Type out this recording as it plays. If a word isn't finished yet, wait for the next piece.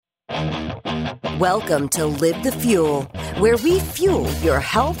Welcome to Live the Fuel, where we fuel your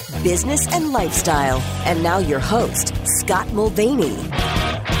health, business, and lifestyle. And now your host, Scott Mulvaney.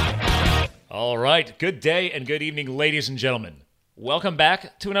 All right. Good day and good evening, ladies and gentlemen. Welcome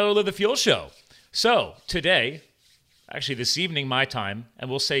back to another Live the Fuel show. So today, actually this evening my time, and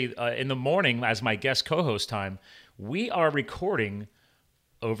we'll say in the morning as my guest co-host time, we are recording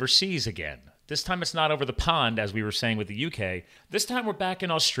overseas again. This time it's not over the pond, as we were saying with the UK. This time we're back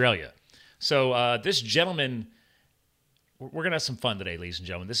in Australia. So this gentleman, we're going to have some fun today, ladies and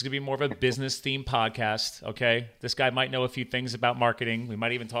gentlemen. This is going to be more of a business-themed podcast, okay? This guy might know a few things about marketing. We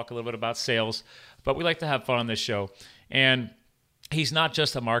might even talk a little bit about sales, but we like to have fun on this show. And he's not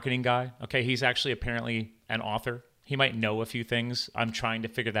just a marketing guy, okay? He's actually apparently an author. He might know a few things. I'm trying to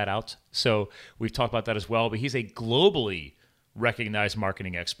figure that out. So we've talked about that as well, but he's a globally recognized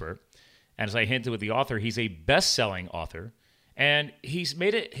marketing expert. And as I hinted with the author, he's a best-selling author. And he's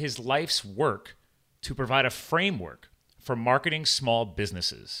made it his life's work to provide a framework for marketing small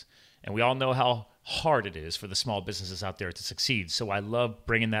businesses. And we all know how hard it is for the small businesses out there to succeed. So I love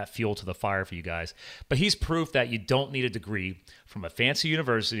bringing that fuel to the fire for you guys. But he's proof that you don't need a degree from a fancy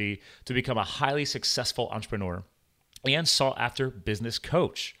university to become a highly successful entrepreneur and sought-after business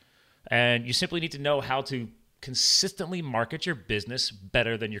coach. And you simply need to know how to consistently market your business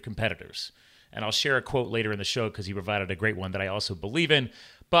better than your competitors. And I'll share a quote later in the show because he provided a great one that I also believe in.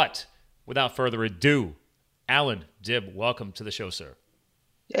 But without further ado, Alan Dibb, welcome to the show, sir.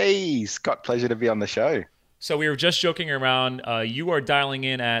 Hey, Scott, pleasure to be on the show. So we were just joking around. You are dialing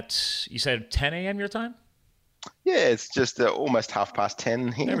in at, you said 10 a.m. your time? Yeah, it's just almost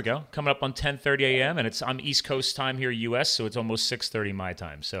 10:30 here. There we go. Coming up on 10:30 a.m. and I'm East Coast time here, U.S., so it's almost 6:30 my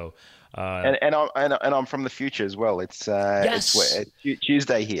time. So, and I'm from the future as well. It's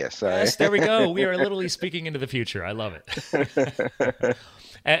Tuesday here. So yes, there we go. We are literally speaking into the future. I love it.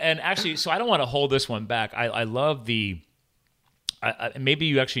 and actually, so I don't want to hold this one back. I love the. Maybe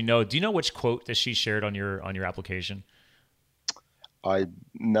you actually know. Do you know which quote that she shared on your application?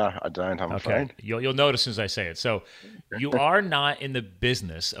 No, I don't. I'm afraid. You'll notice as soon as I say it. So, you are not in the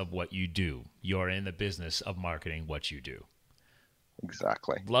business of what you do. You're in the business of marketing what you do.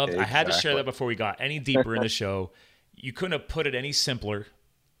 Exactly. I had to share that before we got any deeper in the show. You couldn't have put it any simpler.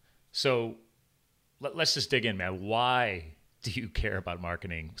 So, let's just dig in, man. Why do you care about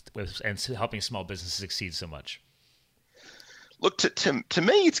marketing and helping small businesses succeed so much? Look, to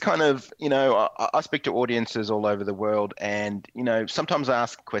me, it's kind of, I speak to audiences all over the world, and, sometimes I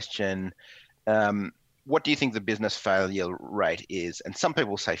ask a question, what do you think the business failure rate is? And some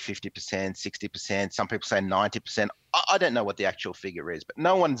people say 50%, 60%, some people say 90%. I don't know what the actual figure is, but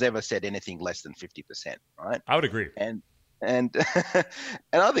no one's ever said anything less than 50%, right? I would agree. And and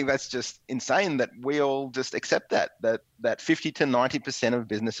I think that's just insane that we all just accept that 50 to 90% of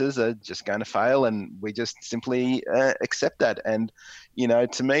businesses are just going to fail, and we just simply accept that. And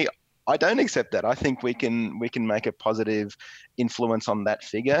to me, I don't accept that. I think we can make a positive influence on that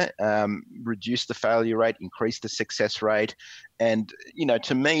figure, reduce the failure rate, increase the success rate, and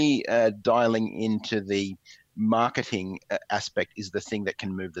to me, dialing into the marketing aspect is the thing that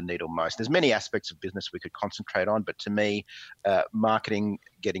can move the needle most. There's many aspects of business we could concentrate on, but to me, marketing,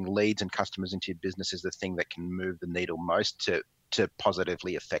 getting leads and customers into your business is the thing that can move the needle most to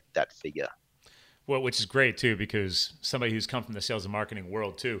positively affect that figure. Well, which is great too, because somebody who's come from the sales and marketing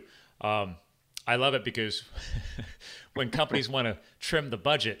world too, I love it because when companies want to trim the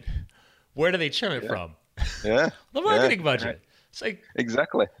budget, where do they trim it from? Yeah, the marketing budget. Right. It's like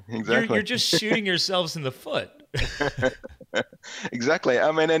exactly. You're just shooting yourselves in the foot. Exactly. I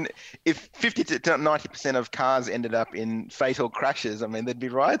mean, and if 50 to 90% of cars ended up in fatal crashes, I mean, there'd be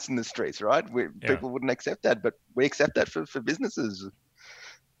riots in the streets, right? People wouldn't accept that, but we accept that for businesses.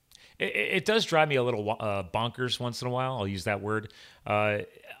 It does drive me a little bonkers once in a while. I'll use that word. I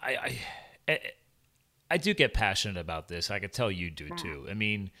do get passionate about this. I could tell you do too. I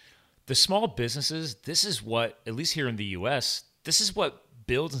mean, the small businesses, this is what, at least here in the U.S., this is what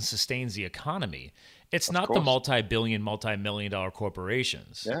builds and sustains the economy. It's not the multi-billion, multi-million-dollar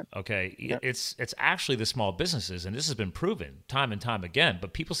corporations. Yeah. Okay, yeah. It's actually the small businesses, and this has been proven time and time again.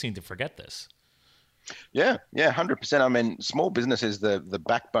 But people seem to forget this. Yeah, 100%. I mean, small business is the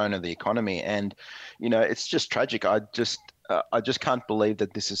backbone of the economy, and it's just tragic. I just can't believe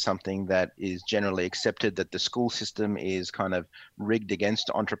that this is something that is generally accepted, that the school system is kind of rigged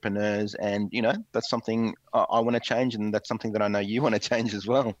against entrepreneurs, and that's something I want to change, and that's something that I know you want to change as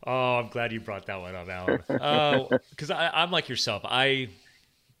well. Oh, I'm glad you brought that one up, Alan. Because I'm like yourself.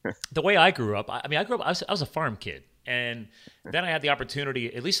 The way I grew up, I was a farm kid. And then I had the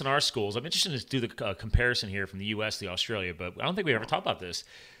opportunity, at least in our schools, I'm interested to do the comparison here from the U.S. to Australia, but I don't think we ever talked about this.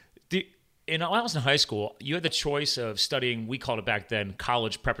 when I was in high school, you had the choice of studying, we called it back then,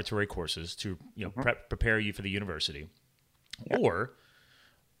 college preparatory courses to prepare you for the university, or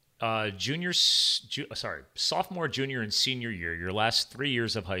sophomore, junior, and senior year, your last 3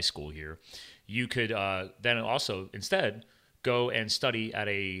 years of high school here, you could then also instead go and study at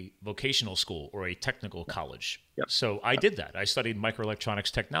a vocational school or a technical college. Yep. So I did that. I studied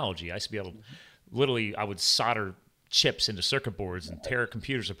microelectronics technology. I used to be able to, literally, I would solder chips into circuit boards and tear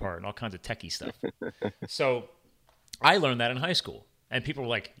computers apart and all kinds of techie stuff. So I learned that in high school. And people were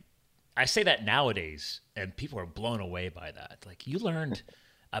like, I say that nowadays, and people are blown away by that. Like, you learned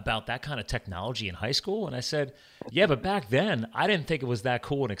about that kind of technology in high school? And I said, yeah, but back then, I didn't think it was that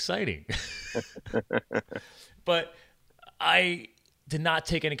cool and exciting. But I did not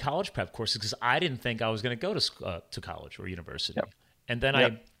take any college prep courses because I didn't think I was going to go to college or university. Yep. And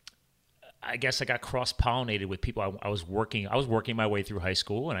then I guess I got cross-pollinated with people. I was working my way through high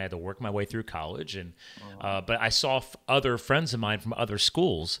school, and I had to work my way through college. And but I saw other friends of mine from other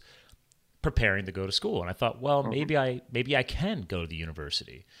schools preparing to go to school, and I thought, well, maybe I can go to the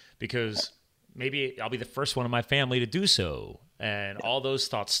university because maybe I'll be the first one in my family to do so. And all those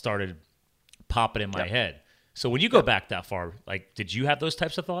thoughts started popping in my head. So when you go back that far, like, did you have those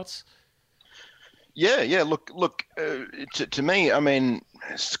types of thoughts? Yeah. Look. To me, I mean,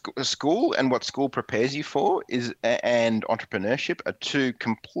 school and what school prepares you for and entrepreneurship are two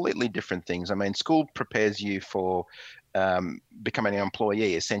completely different things. I mean, school prepares you for becoming an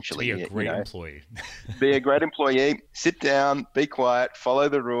employee, essentially. To be a great employee. Be a great employee. Sit down, be quiet, follow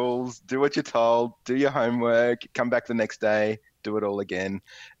the rules, do what you're told, do your homework, come back the next day, do it all again.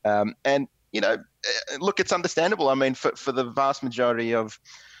 And look, it's understandable. I mean, for the vast majority of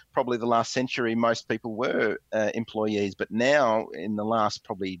probably the last century, most people were employees, but now in the last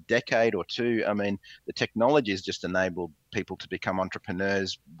probably decade or two, I mean, the technology has just enabled people to become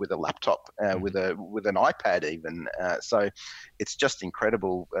entrepreneurs with a laptop, with an iPad even. So it's just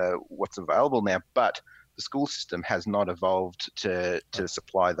incredible what's available now. But the school system has not evolved to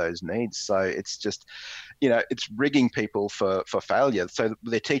supply those needs. So it's just, it's rigging people for failure. So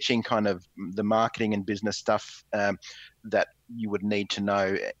they're teaching kind of the marketing and business stuff that you would need to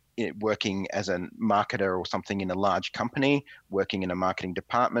know working as a marketer or something in a large company, working in a marketing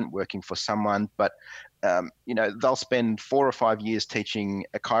department, working for someone. But, they'll spend 4 or 5 years teaching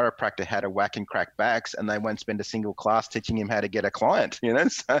a chiropractor how to whack and crack backs, and they won't spend a single class teaching him how to get a client,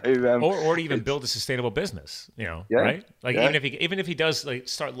 So, or to even build a sustainable business, right? Like even if he does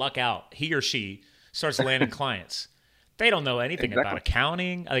start luck out, he or she starts landing clients. They don't know anything about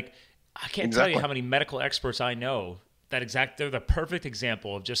accounting. Like, I can't tell you how many medical experts I know they're the perfect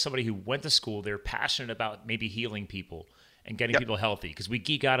example of just somebody who went to school. They're passionate about maybe healing people and getting people healthy, because we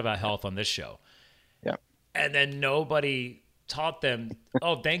geek out about health on this show. Yeah. And then nobody taught them,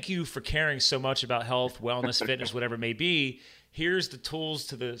 oh, thank you for caring so much about health, wellness, fitness, whatever it may be. Here's the tools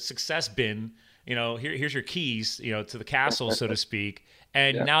to the success bin. Here's your keys, to the castle, so to speak.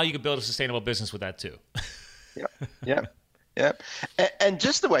 And now you can build a sustainable business with that too. Yeah. And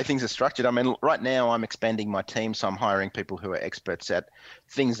just the way things are structured, I mean, right now I'm expanding my team, so I'm hiring people who are experts at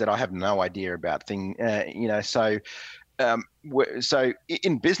things that I have no idea about. So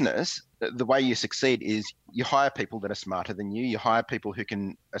in business, the way you succeed is you hire people that are smarter than you. You hire people who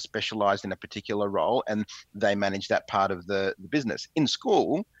are specialized in a particular role, and they manage that part of the business. In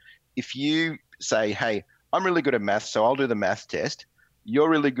school, if you say, hey, I'm really good at math, so I'll do the math test. You're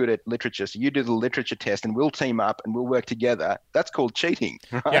really good at literature, so you do the literature test, and we'll team up and we'll work together. That's called cheating,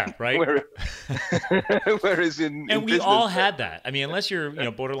 right? Yeah, right. Whereas in we business, all had that. I mean, unless you're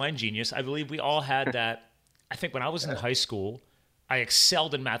borderline genius, I believe we all had that. I think when I was in high school, I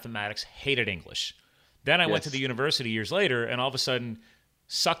excelled in mathematics, hated English. Then I went to the university years later, and all of a sudden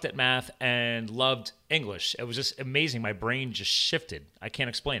sucked at math and loved English. It was just amazing. My brain just shifted. I can't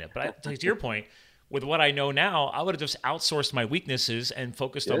explain it. But to your point, with what I know now, I would have just outsourced my weaknesses and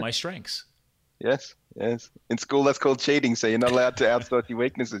focused on my strengths. Yes. In school, that's called cheating. So you're not allowed to outsource your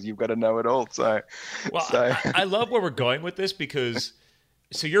weaknesses. You've got to know it all. I love where we're going with this because,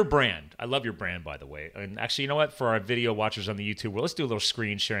 so your brand, I love your brand, by the way. And actually, you know what? For our video watchers on the YouTube, let's do a little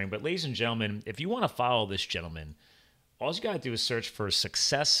screen sharing. But ladies and gentlemen, if you want to follow this gentleman, all you got to do is search for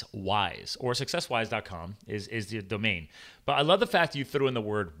SuccessWise, or successwise.com is the domain. But I love the fact that you threw in the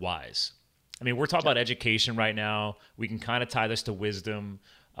word wise. I mean, we're talking about education right now. We can kind of tie this to wisdom.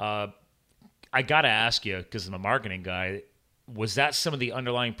 I got to ask you, because I'm a marketing guy, was that some of the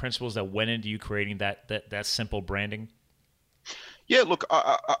underlying principles that went into you creating that simple branding? Yeah, look,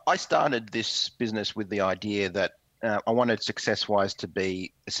 I started this business with the idea that I wanted SuccessWise to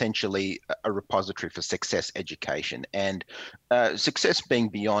be essentially a repository for success education and success being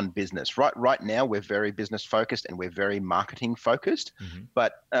beyond business. Right now, we're very business focused and we're very marketing focused,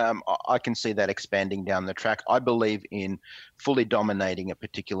 but I can see that expanding down the track. I believe in fully dominating a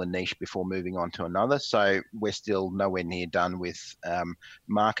particular niche before moving on to another. So we're still nowhere near done with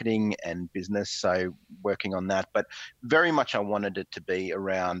marketing and business. So working on that, but very much I wanted it to be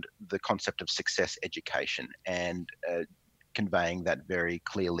around the concept of success education and conveying that very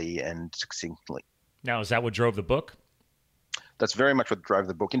clearly and succinctly. Now, is that what drove the book? That's very much what drove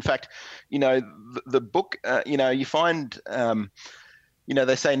the book. In fact, the book, you find,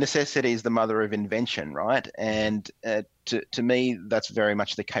 they say necessity is the mother of invention, right? And to me, that's very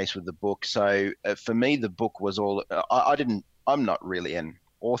much the case with the book. So for me, the book was all, I'm not really an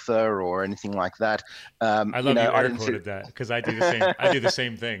author or anything like that. I love you air quoted that because I do the same. I do the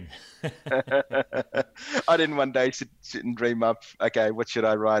same thing. I didn't one day sit and dream up, okay, what should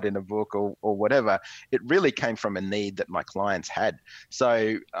I write in a book or whatever. It really came from a need that my clients had.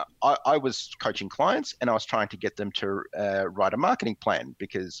 So I was coaching clients and I was trying to get them to write a marketing plan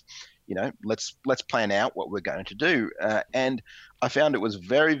because, let's plan out what we're going to do. And I found it was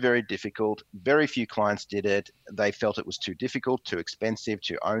very, very difficult. Very few clients did it. They felt it was too difficult, too expensive,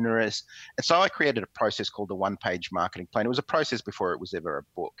 too onerous. And so I created a process called the one-page marketing plan. It was a process before it was ever a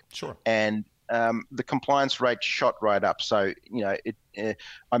book. Sure. And the compliance rate shot right up. So,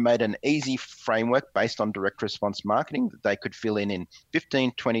 I made an easy framework based on direct response marketing that they could fill in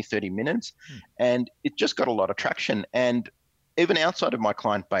 15, 20, 30 minutes. And it just got a lot of traction. And even outside of my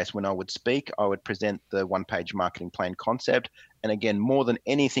client base, when I would speak, I would present the one-page marketing plan concept. And again, more than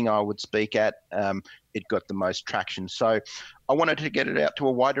anything I would speak at, it got the most traction. So I wanted to get it out to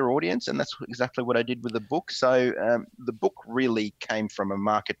a wider audience, and that's exactly what I did with the book. So the book really came from a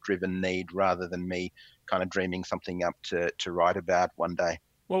market-driven need rather than me kind of dreaming something up to write about one day.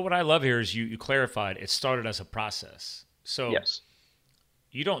 Well, what I love here is you clarified it started as a process. So yes.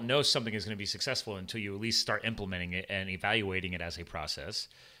 You don't know something is going to be successful until you at least start implementing it and evaluating it as a process.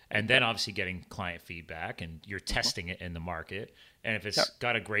 And then obviously getting client feedback and you're testing it in the market. And if it's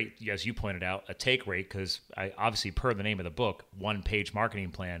got a great, as you pointed out, a take rate, because obviously per the name of the book, one-page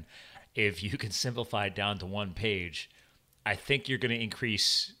marketing plan, if you can simplify it down to one page, I think you're going to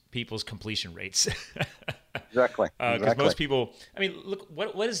increase people's completion rates. Exactly. Because most people, look,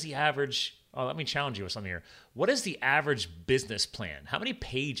 what is the average... Oh, let me challenge you with something here. What is the average business plan? How many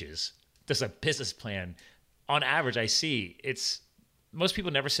pages does a business plan, on average, I see? Most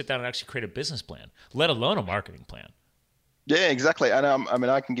people never sit down and actually create a business plan, let alone a marketing plan. Yeah, exactly. And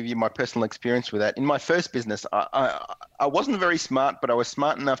I can give you my personal experience with that. In my first business, I wasn't very smart, but I was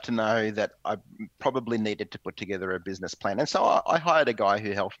smart enough to know that I probably needed to put together a business plan. And so I hired a guy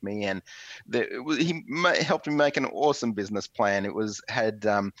who helped me, and he helped me make an awesome business plan. It had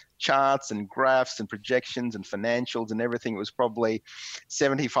charts and graphs and projections and financials and everything. It was probably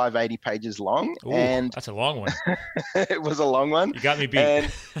 75, 80 pages long. Ooh, and that's a long one. It was a long one. You got me beat.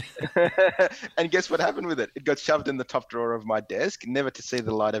 And guess what happened with it? It got shoved in the top drawer of my desk, never to see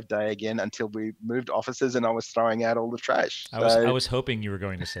the light of day again until we moved offices and I was throwing out all the trash. I was hoping you were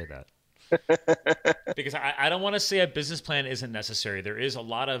going to say that. Because I don't want to say a business plan isn't necessary. There is a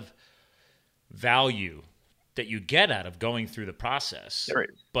lot of value that you get out of going through the process.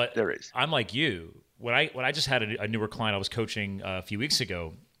 There is. I'm like you. When I just had a newer client I was coaching a few weeks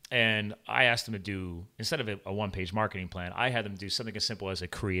ago, and I asked them to do, instead of a one-page marketing plan, I had them do something as simple as a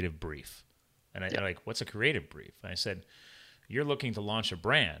creative brief. And they're like, what's a creative brief? And I said, you're looking to launch a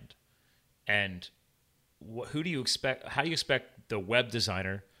brand, and who do you expect? How do you expect the web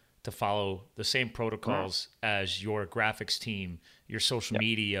designer to follow the same protocols as your graphics team, your social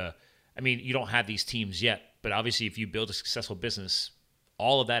media? You don't have these teams yet, but obviously, if you build a successful business,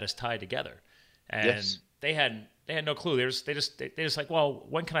 all of that is tied together. And they had no clue. They just like, well,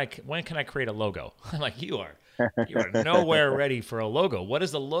 when can I create a logo? I'm like, you are nowhere ready for a logo. What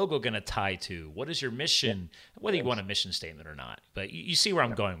is the logo going to tie to? What is your mission? Whether you want a mission statement or not, but you see where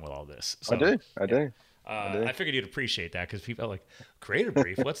I'm going with all this. So, I do. I figured you'd appreciate that because people are like, creative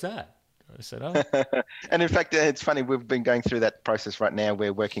brief, what's that? I said, oh. And in fact, it's funny, we've been going through that process right now.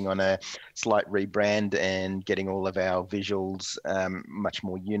 We're working on a slight rebrand and getting all of our visuals much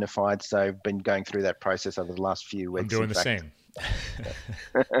more unified. So I've been going through that process over the last few weeks. I'm doing the same.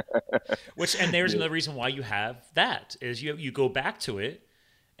 And there's another reason why you have that is you go back to it.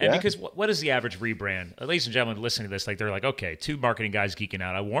 And because what is the average rebrand? Ladies and gentlemen, listening to this, they're like, okay, two marketing guys geeking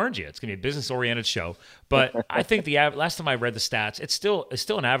out. I warned you, it's going to be a business-oriented show. But I think last time I read the stats, it's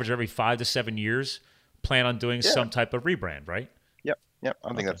still an average every 5 to 7 years plan on doing some type of rebrand, right? Yep, I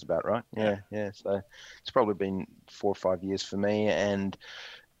think Okay. that's about right. Yeah. So it's probably been 4 or 5 years for me, and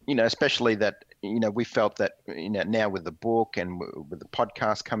especially that, we felt that, now with the book and with the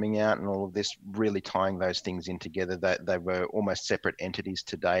podcast coming out and all of this, really tying those things in together, that they were almost separate entities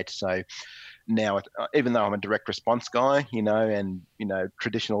to date. So now, even though I'm a direct response guy, and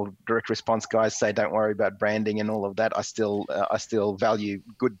traditional direct response guys say don't worry about branding and all of that, I still value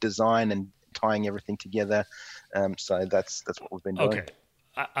good design and tying everything together. So that's what we've been doing. Okay.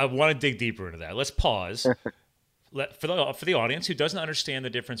 I want to dig deeper into that. Let's pause. For the audience who doesn't understand the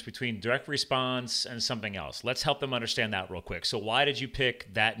difference between direct response and something else, let's help them understand that real quick. So why did you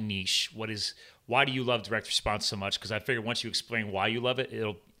pick that niche? Why do you love direct response so much? Because I figure once you explain why you love it,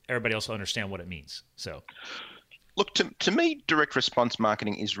 everybody else will understand what it means. So Look, to me, direct response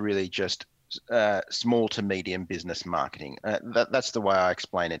marketing is really just small to medium business marketing. That's the way I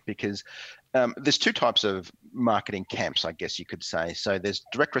explain it, because there's two types of marketing camps, I guess you could say. So there's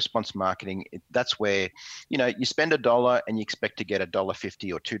direct response marketing. That's where, you spend $1 and you expect to get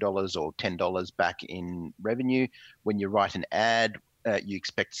 $1.50 or $2 or $10 back in revenue. When you write an ad, you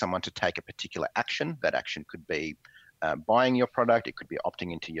expect someone to take a particular action. That action could be buying your product. It could be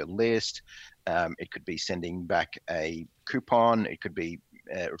opting into your list. It could be sending back a coupon. It could be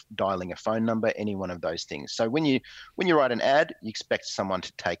dialing a phone number, any one of those things. So when you write an ad, you expect someone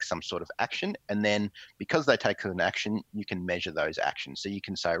to take some sort of action, and then because they take an action, you can measure those actions. So you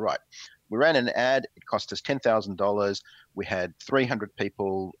can say, right, we ran an ad, it cost us $10,000, we had 300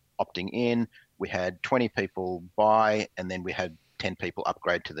 people opting in, we had 20 people buy, and then we had 10 people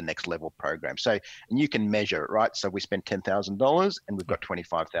upgrade to the next level program. So, and you can measure it, right? So we spent $10,000 and we've got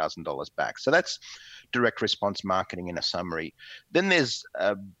 $25,000 back. So that's direct response marketing in a summary. Then there's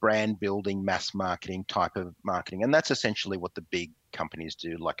brand building, mass marketing type of marketing. And that's essentially what the big companies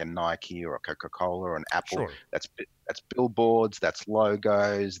do, like a Nike or a Coca-Cola or an Apple. sure. That's billboards, that's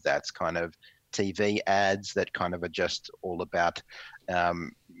logos, that's kind of TV ads that kind of are just all about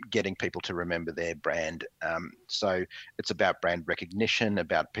getting people to remember their brand. So it's about brand recognition,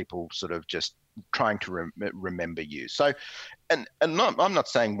 about people sort of just trying to remember you. So, and I'm not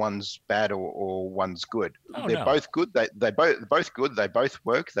saying one's bad or one's good. Oh, They're no. both good. They both good. They both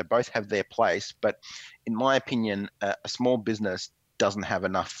work. They both have their place. But in my opinion, a small business doesn't have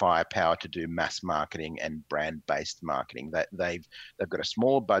enough firepower to do mass marketing and brand-based marketing. They've got a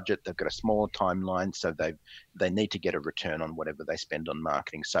smaller budget, they've got a smaller timeline, so they need to get a return on whatever they spend on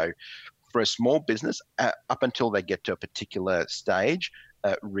marketing. So for a small business, up until they get to a particular stage,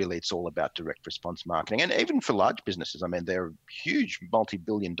 really it's all about direct response marketing. And even for large businesses, I mean, there are huge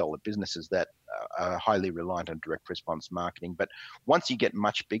multi-billion-dollar businesses that are highly reliant on direct response marketing. But once you get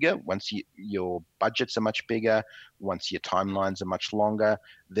much bigger, once your budgets are much bigger, once your timelines are much longer,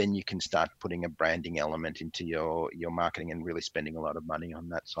 then you can start putting a branding element into your marketing and really spending a lot of money on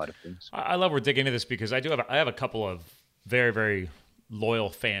that side of things. I love we're digging into this because I have a couple of very, very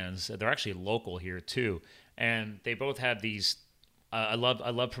loyal fans. They're actually local here too. And they both have these I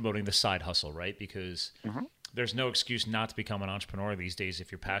love promoting the side hustle, right? Because there's no excuse not to become an entrepreneur these days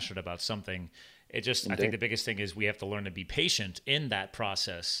if you're passionate about something. I think the biggest thing is we have to learn to be patient in that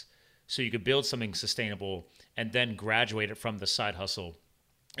process so you could build something sustainable and then graduate it from the side hustle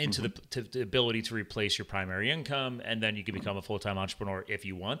into the ability to replace your primary income, and then you can become a full-time entrepreneur if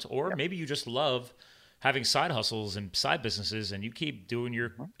you want, or maybe you just love having side hustles and side businesses and you keep doing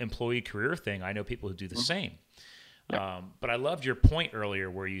your employee career thing. I know people who do the same. But I loved your point earlier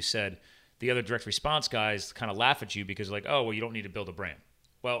where you said the other direct response guys kind of laugh at you because like, oh, well, you don't need to build a brand.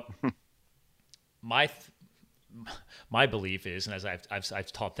 Well, my belief is, and as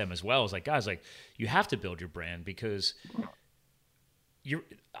I've taught them as well, is like, guys, like you have to build your brand because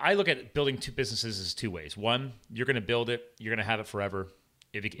I look at building two businesses as two ways. One, you're going to build it, you're going to have it forever.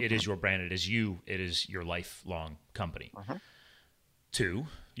 It is your brand, it is you, it is your lifelong company. Two,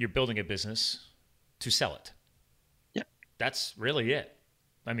 you're building a business to sell it. That's really it.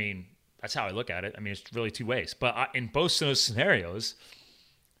 I mean, that's how I look at it. I mean, it's really two ways. But in both those scenarios,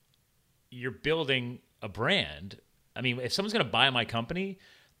 you're building a brand. I mean, if someone's going to buy my company,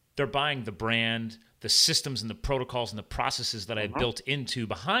 they're buying the brand, the systems and the protocols and the processes that I built into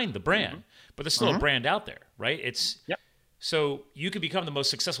behind the brand. But there's still a brand out there, right? So you could become the most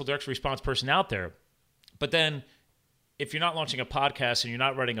successful direct response person out there. But then if you're not launching a podcast and you're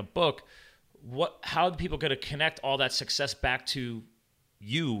not writing a book, how are people going to connect all that success back to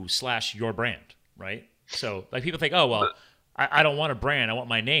you/your brand, right? So like people think, oh, well, I don't want a brand. I want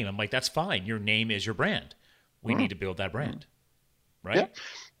my name. I'm like, that's fine. Your name is your brand. We need to build that brand, right?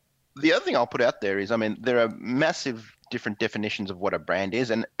 Yeah. The other thing I'll put out there is, I mean, there are massive different definitions of what a brand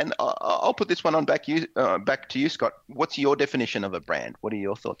is, and I'll put this one on back to you, Scott. What's your definition of a brand? What are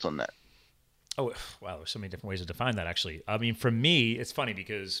your thoughts on that? Oh, wow. There's so many different ways to define that, actually. I mean, for me, it's funny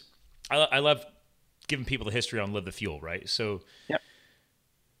because I love giving people the history on Live the Fuel, right? So yep.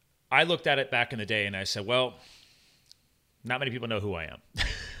 I looked at it back in the day and I said, well, not many people know who I am.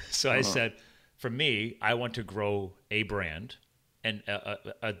 So I said, for me, I want to grow a brand, and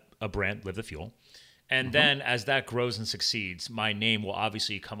a brand, Live the Fuel. And then as that grows and succeeds, my name will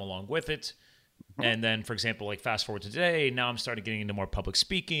obviously come along with it. And then, for example, like fast forward to today, now I'm starting getting into more public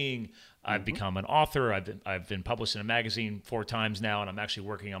speaking. I've become an author. I've been published in a magazine 4 times now, and I'm actually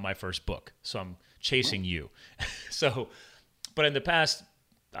working on my first book. So I'm chasing you. So, but in the past,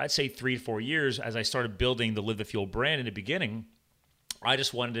 I'd say 3 to 4 years, as I started building the Live the Fuel brand in the beginning, I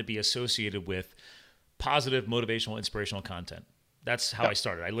just wanted to be associated with positive, motivational, inspirational content. That's how I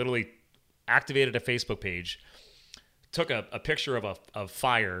started. I literally activated a Facebook page, took a picture of a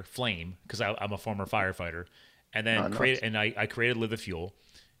fire flame, because I'm a former firefighter, and then I created Live the Fuel,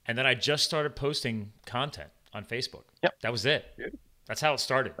 and then I just started posting content on Facebook. Yep. That was it. Good. That's how it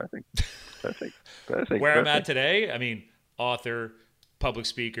started. Perfect. Where I'm at today, I mean, author, public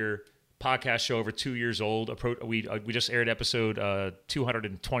speaker, podcast show over 2 years old. We just aired episode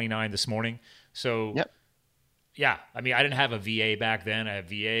 229 this morning. So yeah, I mean, I didn't have a VA back then. I have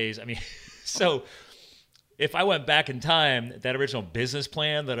VAs. I mean, so if I went back in time, that original business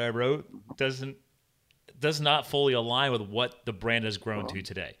plan that I wrote does not fully align with what the brand has grown to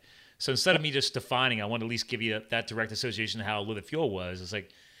today. So instead of me just defining, I want to at least give you that direct association to how Live the Fuel was. It's like,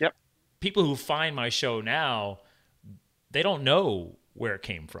 people who find my show now, they don't know where it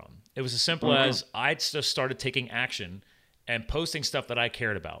came from. It was as simple as I just started taking action and posting stuff that I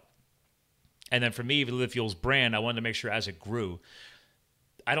cared about. And then for me, Live the Fuel's brand, I wanted to make sure as it grew,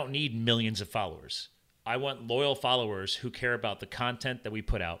 I don't need millions of followers. I want loyal followers who care about the content that we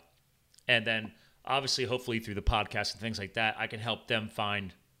put out. And then obviously, hopefully through the podcast and things like that, I can help them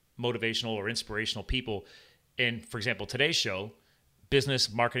find motivational or inspirational people. In, for example, today's show,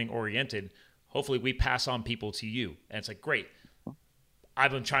 business marketing oriented, hopefully we pass on people to you. And it's like, great.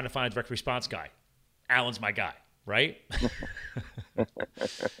 I've been trying to find a direct response guy. Alan's my guy, right?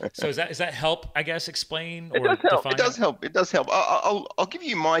 So does that help, I guess, explain or define? It does help. I'll give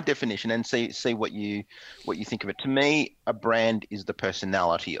you my definition and see what you think of it. To me, a brand is the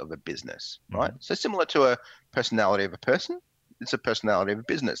personality of a business, right? So similar to a personality of a person, it's a personality of a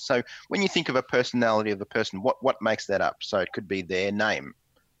business. So when you think of a personality of a person, what makes that up? So it could be their name,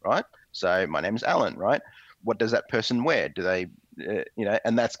 right? So my name is Alan, right? What does that person wear? Do they,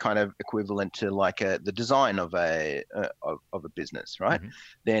 and that's kind of equivalent to like the design of a business, right?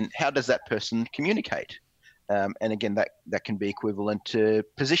 Then how does that person communicate? And again, that can be equivalent to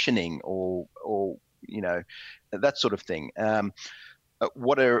positioning or that sort of thing.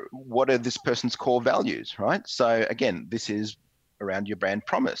 What are this person's core values, right? So again, this is around your brand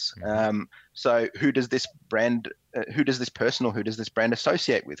promise. So who does this person or who does this brand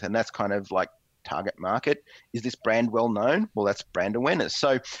associate with? And that's kind of like target market. Is this brand well known? Well, that's brand awareness.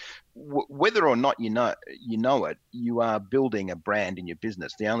 So whether or not you know it, you are building a brand in your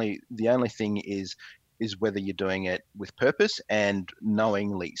business. The only thing is whether you're doing it with purpose and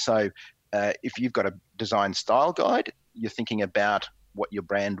knowingly. So if you've got a design style guide, you're thinking about what your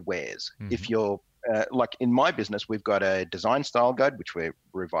brand wears. If you're like in my business, we've got a design style guide, which we're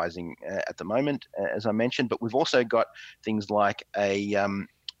revising at the moment, as I mentioned, but we've also got things like a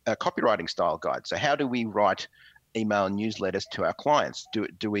copywriting style guide. So how do we write email newsletters to our clients?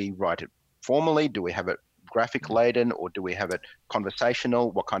 Do we write it formally? Do we have it graphic laden, or do we have it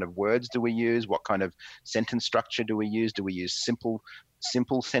conversational? What kind of words do we use? What kind of sentence structure do we use? Do we use simple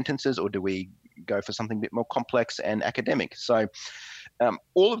sentences, or do we go for something a bit more complex and academic? So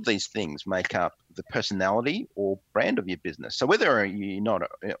all of these things make up the personality or brand of your business. So whether you know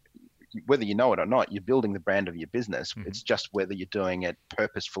it or not, you're building the brand of your business. It's just whether you're doing it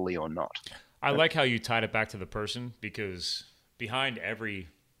purposefully or not. I like how you tied it back to the person, because behind every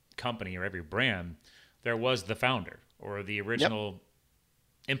company or every brand, there was the founder or the original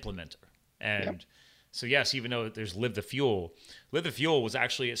implementer. And so yes, even though there's Live the Fuel was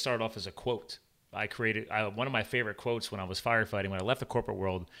actually, it started off as a quote. I created one of my favorite quotes when I was firefighting, when I left the corporate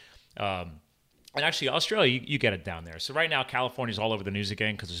world. And actually, Australia, you get it down there. So right now, California's all over the news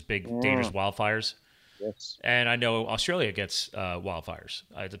again because there's big, dangerous wildfires. Yes. And I know Australia gets wildfires.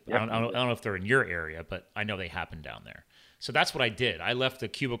 I don't know if they're in your area, but I know they happen down there. So that's what I did. I left the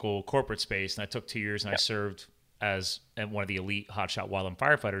cubicle corporate space, and I took 2 years, and I served as one of the elite hotshot wildland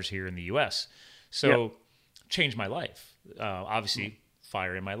firefighters here in the U.S. So changed my life. Obviously,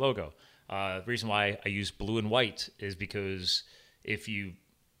 fire in my logo. The reason why I use blue and white is because if you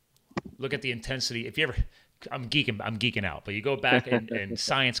look at the intensity, if you ever, I'm geeking out, but you go back in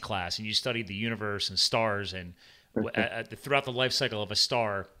science class and you study the universe and stars and throughout the life cycle of a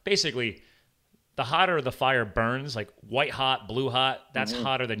star, basically the hotter the fire burns, like white hot, blue hot, that's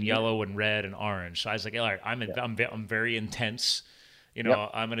hotter than yellow and red and orange. So I was like, all right, I'm very intense. You know,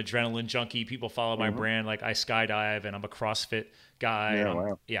 I'm an adrenaline junkie. People follow my brand. Like I skydive and I'm a CrossFit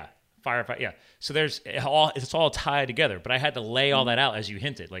guy. Firefight. Yeah. So it's all tied together, but I had to lay all that out as you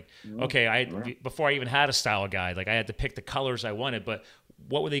hinted. Like, okay, before I even had a style guide, like I had to pick the colors I wanted, but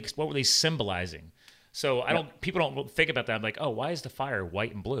what were they symbolizing? So people don't think about that. I'm like, oh, why is the fire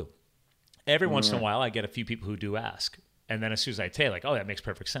white and blue? Every once in a while I get a few people who do ask. And then as soon as I tell you, like, oh, that makes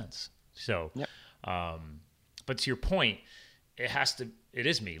perfect sense. So, but to your point, it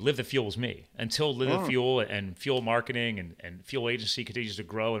is me. Live the Fuel is me. Until Live the Fuel and fuel marketing and fuel agency continues to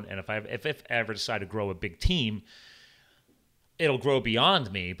grow. And if I ever decide to grow a big team, it'll grow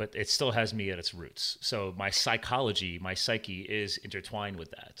beyond me, but it still has me at its roots. So my psychology, my psyche is intertwined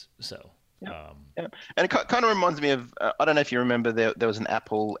with that. So. And it kind of reminds me of, I don't know if you remember, there was an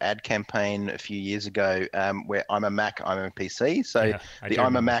Apple ad campaign a few years ago where I'm a Mac, I'm a PC. So the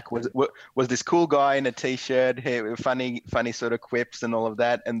I'm a Mac was this cool guy in a t-shirt, funny sort of quips and all of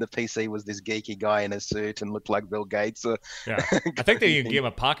that. And the PC was this geeky guy in a suit and looked like Bill Gates. I think they even gave him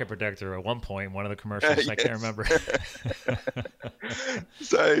a pocket protector at one point in one of the commercials. I can't remember.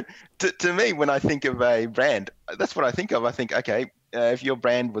 So to me, when I think of a brand, that's what I think of. I think, okay, if your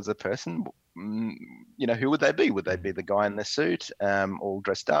brand was a person, who would they be? Would they be the guy in the suit, all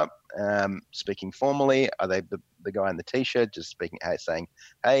dressed up, speaking formally? Are they the guy in the t-shirt, just saying,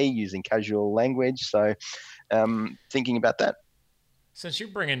 hey, using casual language? So thinking about that. Since you're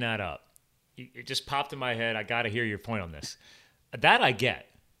bringing that up, it just popped in my head. I got to hear your point on this. That I get.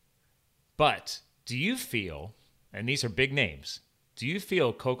 But do you feel, and these are big names, do you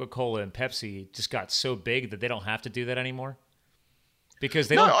feel Coca-Cola and Pepsi just got so big that they don't have to do that anymore? Because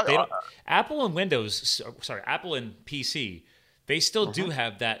they don't. Apple and Apple and PC, they still do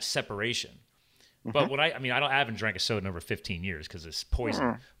have that separation. But I haven't drank a soda in over 15 years because it's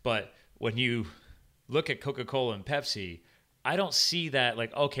poison. But when you look at Coca-Cola and Pepsi, I don't see that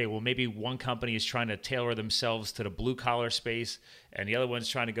like, okay, well, maybe one company is trying to tailor themselves to the blue collar space and the other one's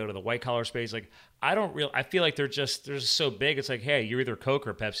trying to go to the white collar space. Like, I feel like they're just so big. It's like, hey, you're either Coke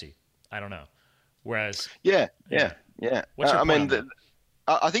or Pepsi. I don't know. Whereas, yeah. What's your point on that?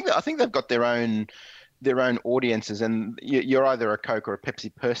 I think they've got their own audiences, and you're either a Coke or a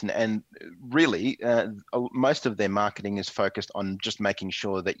Pepsi person. And really, most of their marketing is focused on just making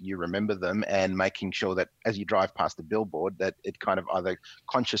sure that you remember them and making sure that as you drive past the billboard, that it kind of either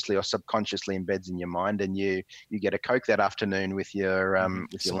consciously or subconsciously embeds in your mind, and you get a Coke that afternoon with your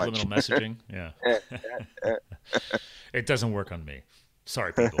lunch. Subliminal messaging, yeah. It doesn't work on me.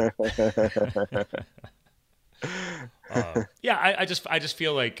 Sorry, people. I just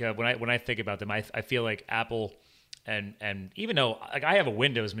feel like when I think about them, I feel like Apple and even though like I have a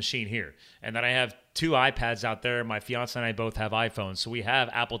Windows machine here and then I have two iPads out there, my fiance and I both have iPhones, so we have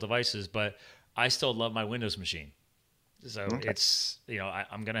Apple devices, but I still love my Windows machine. So it's,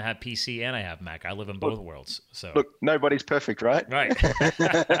 I'm going to have PC and I have Mac. I live in both worlds. So look, nobody's perfect, right? Right.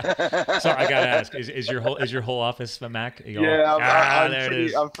 So I got to ask, is your whole office a Mac?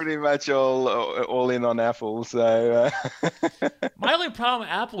 I'm pretty much all in on Apple. So my only problem with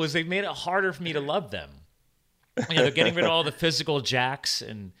Apple is they've made it harder for me to love them. They're getting rid of all the physical jacks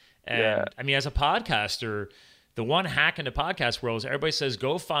and I mean, as a podcaster, the one hack in the podcast world is everybody says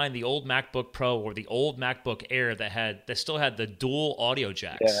go find the old MacBook Pro or the old MacBook Air that still had the dual audio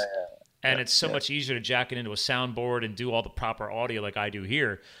jacks. And it's so much easier to jack it into a soundboard and do all the proper audio like I do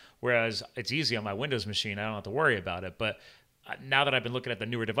here. Whereas it's easy on my Windows machine. I don't have to worry about it. But now that I've been looking at the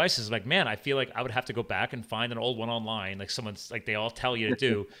newer devices, I'm like, man, I feel like I would have to go back and find an old one online, like someone's like they all tell you to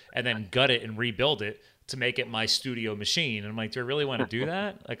do, and then gut it and rebuild it to make it my studio machine. And I'm like, do I really want to do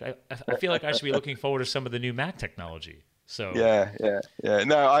that? Like, I feel like I should be looking forward to some of the new Mac technology. So yeah.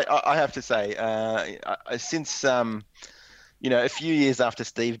 No, I have to say, since a few years after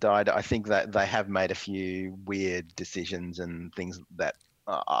Steve died, I think that they have made a few weird decisions and things that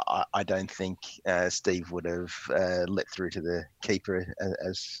I don't think Steve would have let through to the keeper,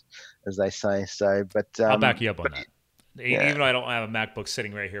 as they say. So, but I'll back you up on that. Even though I don't have a MacBook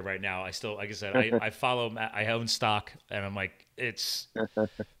sitting right here right now, I still, like I said, I follow, I own stock, and I'm like, it's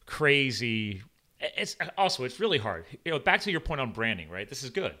crazy. It's really hard. Back to your point on branding, right? This is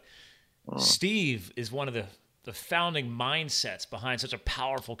good. Steve is one of the founding mindsets behind such a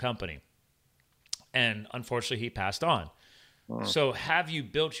powerful company. And unfortunately, he passed on. So have you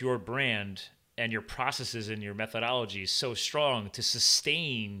built your brand and your processes and your methodologies so strong to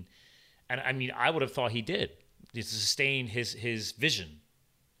sustain? And I mean, I would have thought he did, to sustain his vision.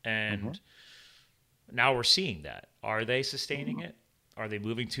 And now we're seeing that. Are they sustaining it? Are they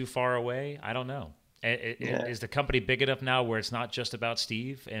moving too far away? I don't know. Is the company big enough now where it's not just about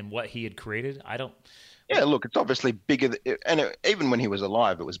Steve and what he had created? I don't. Yeah, look, it's obviously bigger, even when he was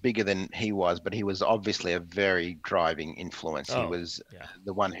alive, it was bigger than he was. But he was obviously a very driving influence. He was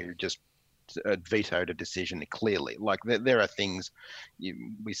the one who just vetoed a decision clearly. Like there are things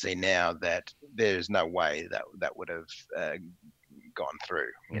we see now that there's no way that would have gone through.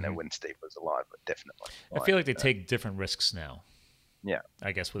 You know, when Steve was alive, but definitely. I feel like they take different risks now. Yeah,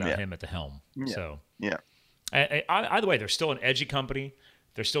 I guess without him at the helm. Yeah. So yeah. Either way, they're still an edgy company.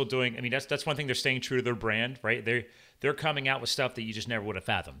 They're still doing. I mean, that's one thing. They're staying true to their brand, right? They're coming out with stuff that you just never would have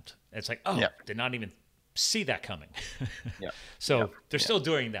fathomed. It's like, did not even see that coming. So they're still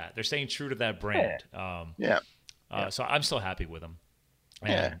doing that. They're staying true to that brand. So I'm still happy with them.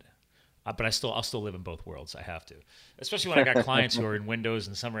 And but I'll still live in both worlds. I have to, especially when I got clients who are in Windows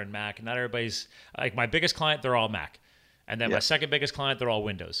and some are in Mac. And not everybody's like my biggest client; they're all Mac. And then my second biggest client, they're all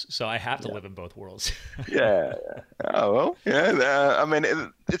Windows. So I have to live in both worlds. Oh, well, I mean,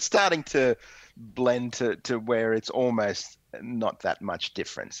 it's starting to blend to where it's almost not that much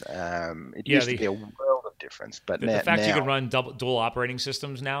difference. It used to be a world of difference. But the fact you can run dual operating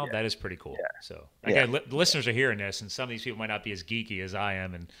systems now, that is pretty cool. So again, listeners are hearing this, and some of these people might not be as geeky as I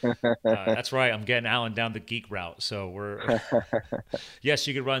am. And that's right. I'm getting Alan down the geek route. So yes,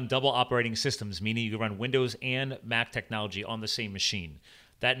 you could run double operating systems, meaning you could run Windows and Mac technology on the same machine.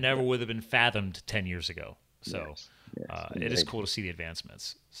 That never would have been fathomed 10 years ago. So it is cool to see the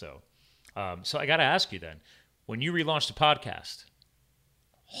advancements. So I got to ask you then, when you relaunched the podcast,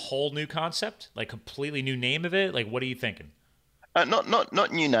 whole new concept, like completely new name of it, like what are you thinking?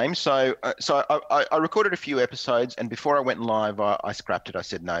 Not new name. So I recorded a few episodes, and before I went live, I scrapped it. I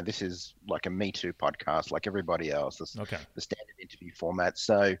said, no, this is like a Me Too podcast, like everybody else. The standard interview format.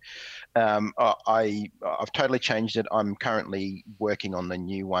 So I've totally changed it. I'm currently working on the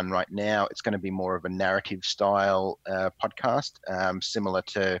new one right now. It's going to be more of a narrative style podcast, similar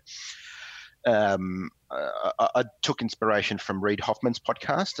to. I took inspiration from Reid Hoffman's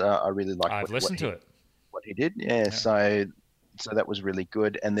podcast. I really like. I've listened to it. What he did, So that was really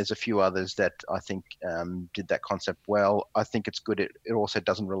good. And there's a few others that I think did that concept well. I think it's good. It also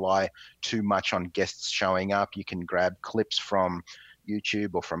doesn't rely too much on guests showing up. You can grab clips from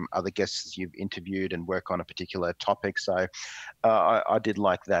YouTube or from other guests you've interviewed and work on a particular topic. So I did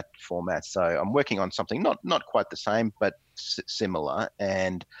like that format. So I'm working on something not quite the same, but similar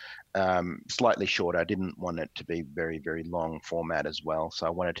and slightly shorter. I didn't want it to be very, very long format as well. So I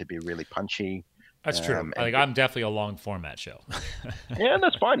wanted it to be really punchy. That's true. I'm definitely a long format show. Yeah,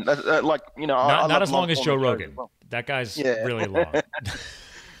 that's fine. That's, not as long as Joe Rogan. Well. That guy's really long.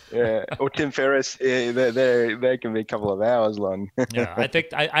 Or Tim Ferriss. They can be a couple of hours long. I think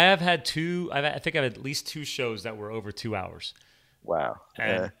I have had two. I think I have at least two shows that were over 2 hours. Wow.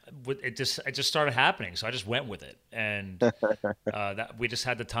 And it just started happening, so I just went with it, and that we just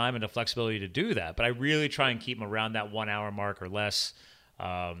had the time and the flexibility to do that. But I really try and keep them around that 1 hour mark or less.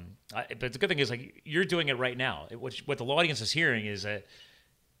 But the good thing is, like, you're doing it right now. What the audience is hearing is that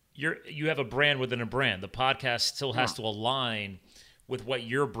you have a brand within a brand. The podcast still has to align with what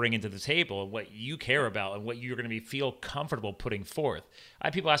you're bringing to the table and what you care about and what you're going to feel comfortable putting forth. I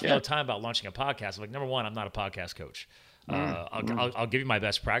have people ask me all the time about launching a podcast. I'm like, number one, I'm not a podcast coach. I'll give you my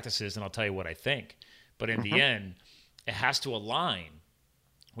best practices and I'll tell you what I think. But in the end, it has to align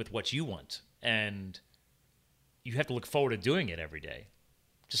with what you want. And you have to look forward to doing it every day.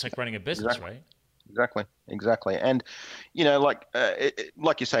 Just like running a business, right? Exactly. And, like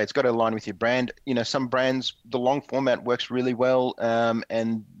you say, it's got to align with your brand. Some brands, the long format works really well,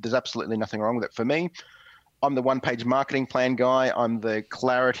 and there's absolutely nothing wrong with it. For me, I'm the one-page marketing plan guy. I'm the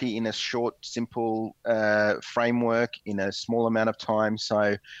clarity in a short, simple framework in a small amount of time.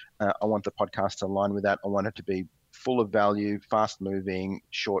 So I want the podcast to align with that. I want it to be full of value, fast-moving,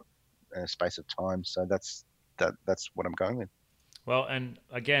 short space of time. So that's what I'm going with. Well, and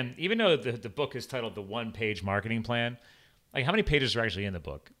again, even though the book is titled The One-Page Marketing Plan, like how many pages are actually in the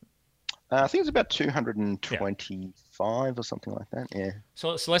book? I think it's about 225 or something like that. Yeah.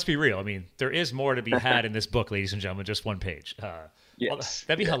 So let's be real. I mean, there is more to be had in this book, ladies and gentlemen, just one page. Yes.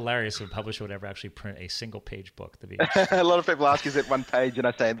 That'd be hilarious if a publisher would ever actually print a single-page book. A lot of people ask, is it one page? And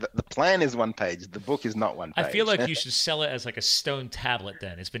I say, the plan is one page. The book is not one page. I feel like you should sell it as like a stone tablet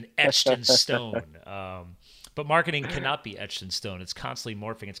then. It's been etched in stone. But marketing cannot be etched in stone. It's constantly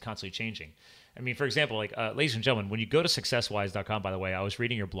morphing. It's constantly changing. I mean, for example, like, ladies and gentlemen, when you go to successwise.com, by the way, I was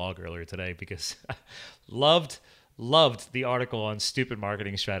reading your blog earlier today because loved the article on stupid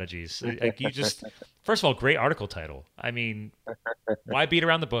marketing strategies. Like, you just, first of all, great article title. I mean, why beat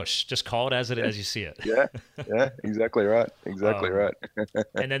around the bush? Just call it as you see it. Yeah, exactly right. Right.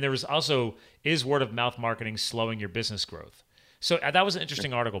 And then there was also, is word of mouth marketing slowing your business growth? So that was an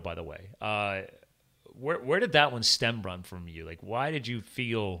interesting article, by the way. Where did that one stem from you? Like, why did you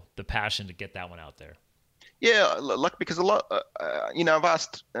feel the passion to get that one out there? Yeah, like, because a lot, I've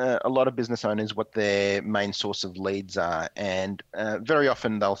asked a lot of business owners what their main source of leads are, and very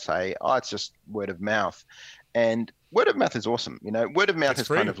often they'll say, "Oh, it's just word of mouth," and word of mouth is awesome. Word of mouth is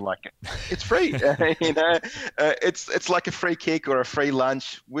free. Kind of like, it's free. It's like a free kick or a free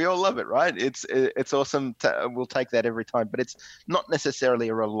lunch. We all love it, right? It's awesome. We'll take that every time, but it's not necessarily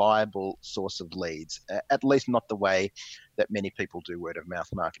a reliable source of leads, at least not the way that many people do word of mouth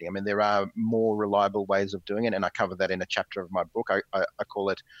marketing. I mean, there are more reliable ways of doing it, and I cover that in a chapter of my book. I call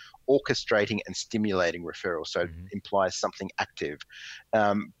it orchestrating and stimulating referrals. So it implies something active.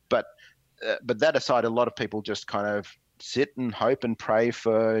 But that aside, a lot of people just kind of sit and hope and pray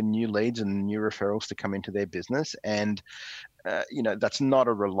for new leads and new referrals to come into their business. And, that's not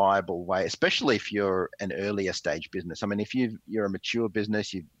a reliable way, especially if you're an earlier stage business. I mean, if you're a mature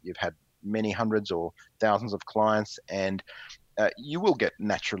business, you've had many hundreds or thousands of clients, and you will get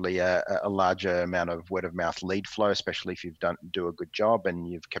naturally a larger amount of word of mouth lead flow, especially if you've do a good job and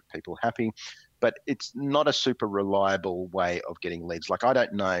you've kept people happy. But it's not a super reliable way of getting leads. Like, I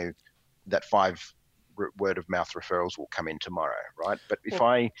don't know that 5 word of mouth referrals will come in tomorrow, right? But if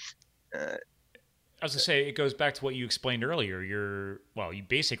I was to say, it goes back to what you explained earlier. You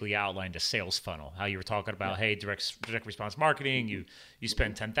basically outlined a sales funnel. How you were talking about, hey, direct response marketing. You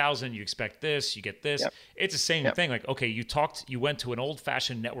spend 10,000, you expect this, you get this. Yep. It's the same thing. Like, okay, you went to an old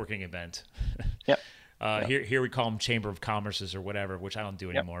fashioned networking event. Here we call them Chamber of Commerces or whatever, which I don't do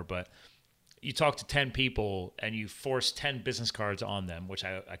anymore. But you talk to 10 people and you force 10 business cards on them, which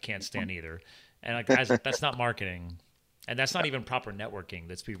I can't stand either. And like, guys, that's not marketing. And that's not even proper networking.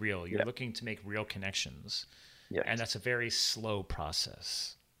 Let's be real. You're looking to make real connections. Yes. And that's a very slow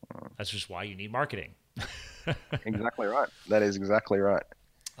process. That's just why you need marketing. Exactly right. That is exactly right.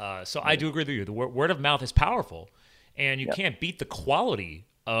 So I do agree with you. The word of mouth is powerful. And you can't beat the quality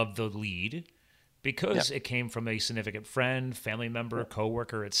of the lead because it came from a significant friend, family member,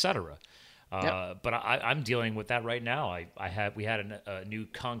 coworker, etc. But I'm dealing with that right now. We had a new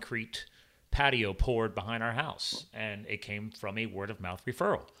concrete patio poured behind our house, and it came from a word of mouth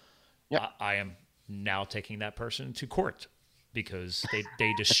referral. I am now taking that person to court because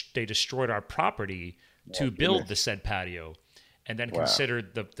they destroyed our property to build the said patio, and then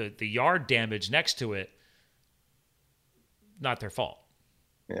considered the yard damage next to it not their fault.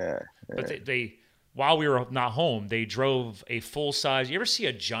 But they while we were not home, they drove a full size. You ever see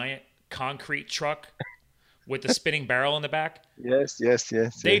a giant concrete truck with the spinning barrel in the back? Yes.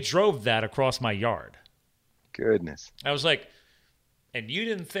 They drove that across my yard. Goodness. I was like, and you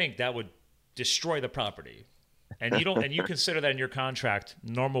didn't think that would destroy the property. And you consider that in your contract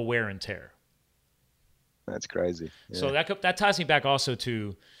normal wear and tear. That's crazy. Yeah. So that ties me back also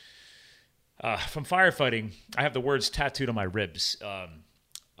to from firefighting. I have the words tattooed on my ribs.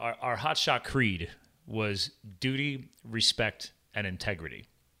 Our hotshot creed was duty, respect, and integrity.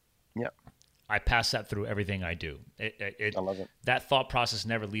 Yep. I pass that through everything I do. I love it. That thought process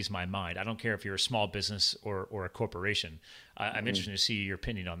never leaves my mind. I don't care if you're a small business or a corporation. I'm interested to see your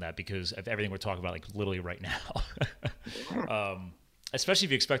opinion on that because of everything we're talking about, like literally right now. Especially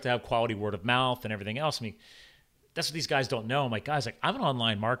if you expect to have quality word of mouth and everything else. I mean, that's what these guys don't know. I'm like, guys, I'm an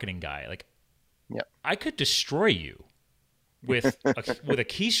online marketing guy. Like, I could destroy you with a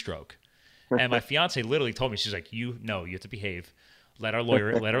keystroke. And my fiance literally told me, she's like, you have to behave. Let our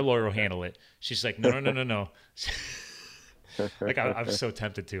lawyer handle it. She's like, no. Like, I was so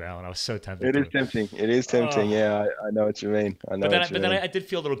tempted to, Alan. I was so tempted. It is tempting. Yeah, I know what you mean. But then I did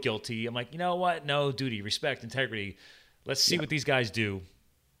feel a little guilty. I'm like, you know what? No, duty, respect, integrity. Let's see what these guys do.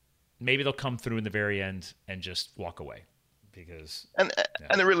 Maybe they'll come through in the very end and just walk away. And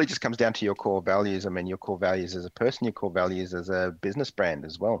it really just comes down to your core values. I mean, your core values as a person, your core values as a business brand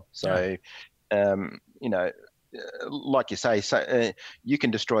as well. So, like you say, you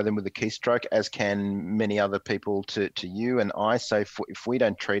can destroy them with a keystroke, as can many other people to you and I. So if we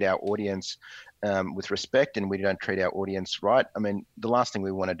don't treat our audience with respect and we don't treat our audience right, I mean, the last thing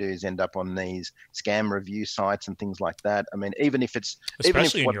we want to do is end up on these scam review sites and things like that. I mean, even if it's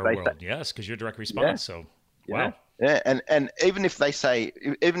especially in your world, yes, because you're direct response. So wow. Yeah, and even if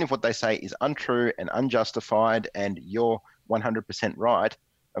what they say is untrue and unjustified, and you're 100% right,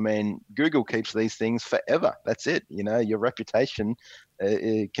 I mean, Google keeps these things forever. That's it. Your reputation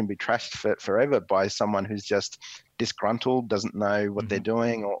it can be trashed forever by someone who's just disgruntled, doesn't know what they're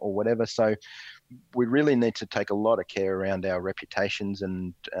doing, or whatever. So we really need to take a lot of care around our reputations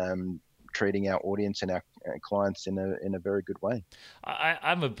and treating our audience and our clients in a very good way.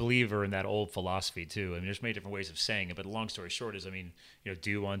 I'm a believer in that old philosophy too. I mean, there's many different ways of saying it, but the long story short is, I mean,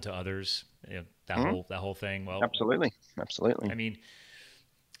 do unto others, that whole thing. Well, absolutely. I mean,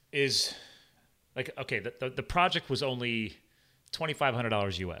 is like, okay, the project was only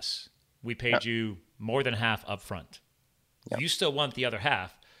 $2,500 US. We paid you more than half up front. You still want the other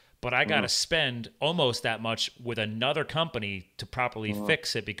half, but I got to spend almost that much with another company to properly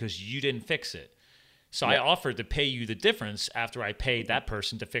fix it because you didn't fix it. So I offered to pay you the difference after I paid that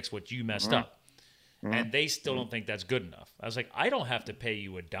person to fix what you messed up. And they still don't think that's good enough. I was like, I don't have to pay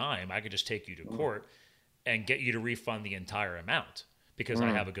you a dime. I could just take you to court and get you to refund the entire amount because I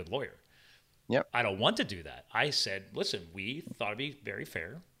have a good lawyer. Yep. I don't want to do that. I said, listen, we thought it'd be very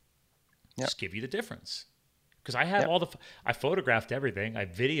fair. Just give you the difference. Because I have I photographed everything. I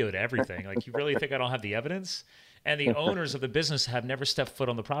videoed everything. Like, you really think I don't have the evidence? And the owners of the business have never stepped foot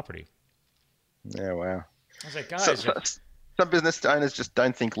on the property. Yeah, wow. I was like, guys. Some business owners just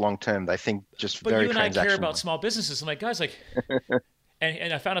don't think long term. They think just very transactional. But you and I care about small businesses. I'm like, guys, like,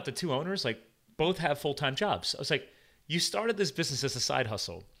 and I found out the two owners, like, both have full-time jobs. I was like, you started this business as a side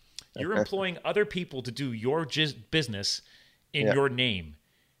hustle. You're employing other people to do your business in your name.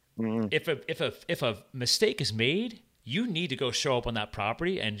 If a mistake is made, you need to go show up on that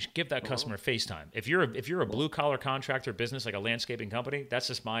property and give that customer FaceTime. If you're a blue collar contractor business, like a landscaping company, that's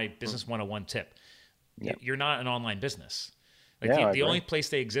just my business 101 tip. You're not an online business. Like the only place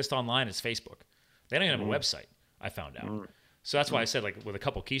they exist online is Facebook. They don't even have a website, I found out. So that's why I said, like, with a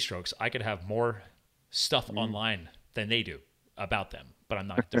couple keystrokes, I could have more stuff online than they do about them, but I'm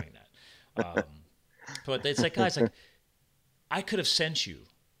not doing that. But it's like, guys, like, I could have sent you.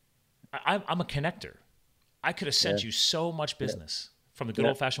 I'm a connector. I could have sent you so much business from the good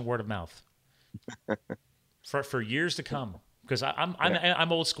old-fashioned word of mouth for years to come. Because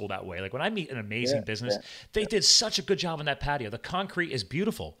I'm old school that way. Like, when I meet an amazing business, they did such a good job on that patio. The concrete is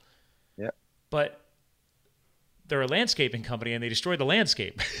beautiful. Yeah. But they're a landscaping company and they destroyed the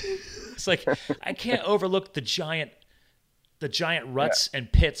landscape. It's like, I can't overlook the giant ruts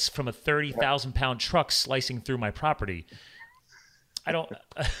and pits from a 30,000-pound truck slicing through my property. I don't.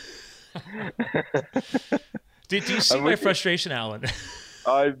 Do you see my frustration, Alan?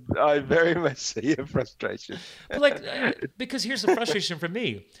 I very much see your frustration. But, like, because here's the frustration for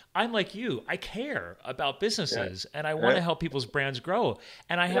me. I'm like you. I care about businesses, and I want to help people's brands grow.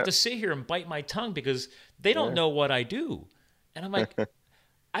 And I have to sit here and bite my tongue because they don't know what I do. And I'm like,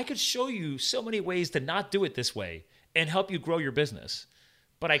 I could show you so many ways to not do it this way and help you grow your business,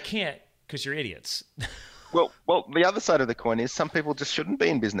 but I can't because you're idiots. Well, the other side of the coin is some people just shouldn't be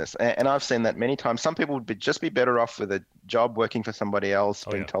in business, and I've seen that many times. Some people would just be better off with a job working for somebody else,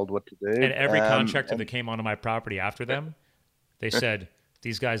 being told what to do. And every contractor that came onto my property after them, they said,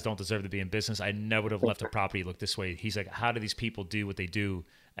 these guys don't deserve to be in business. I never would have left a property look this way. He's like, how do these people do what they do?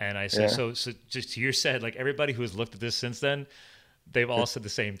 And I said, so just to your said, like, everybody who has looked at this since then, they've all said the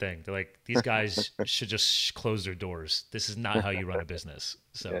same thing. They're like, these guys should just close their doors. This is not how you run a business.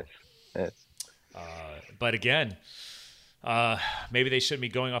 So. Yes. But again, maybe they shouldn't be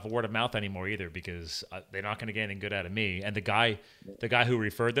going off of word of mouth anymore either, because they're not going to get anything good out of me. And the guy who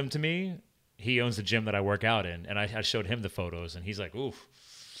referred them to me, he owns the gym that I work out in, and I showed him the photos, and he's like, "Oof,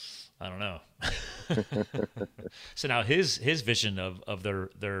 I don't know." So now his vision of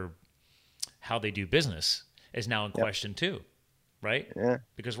their how they do business is now in question too, right? Yeah.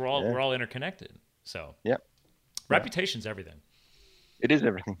 Because we're all interconnected. So reputation's everything. It is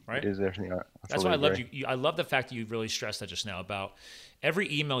everything. Right? It is everything. That's why I love you. I love the fact that you really stressed that just now about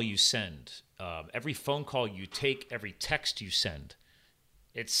every email you send, every phone call you take, every text you send.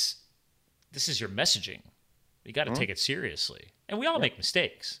 This is your messaging. You got to take it seriously. And we all make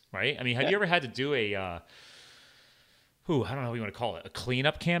mistakes, right? I mean, have you ever had to do a, I don't know what you want to call it, a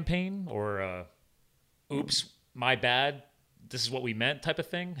cleanup campaign or oops, my bad, this is what we meant type of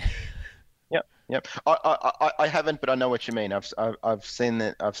thing? Yep. I haven't, but I know what you mean. I've seen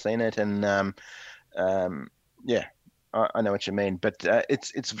it. And I know what you mean. But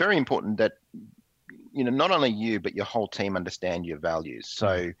it's very important that not only you, but your whole team understand your values.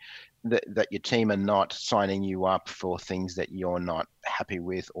 So that your team are not signing you up for things that you're not happy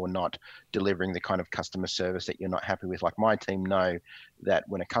with, or not delivering the kind of customer service that you're not happy with. Like, my team know that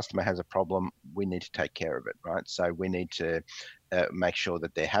when a customer has a problem, we need to take care of it, right? So we need to make sure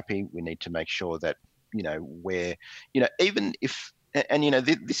that they're happy. We need to make sure that, we're, even if, and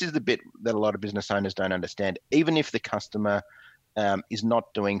this is the bit that a lot of business owners don't understand. Even if the customer is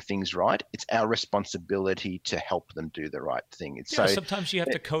not doing things right, it's our responsibility to help them do the right thing. Sometimes you have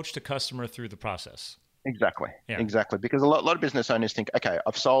to coach the customer through the process. Exactly. Because a lot of business owners think, okay,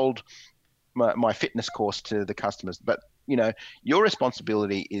 I've sold my fitness course to the customers, but your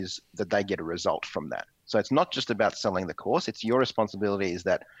responsibility is that they get a result from that. So it's not just about selling the course. It's your responsibility is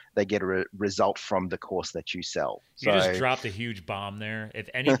that they get a result from the course that you sell. You just dropped a huge bomb there. If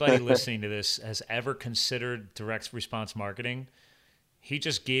anybody listening to this has ever considered direct response marketing, he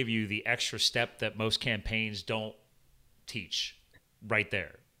just gave you the extra step that most campaigns don't teach right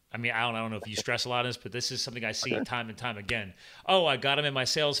there. I mean, I don't know if you stress a lot on this, but this is something I see time and time again. Oh, I got them in my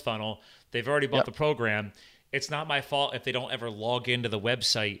sales funnel. They've already bought the program. It's not my fault if they don't ever log into the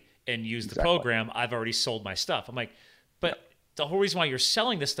website and use the program. I've already sold my stuff. I'm like, but the whole reason why you're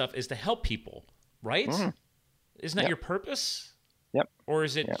selling this stuff is to help people, right? Isn't that your purpose? Or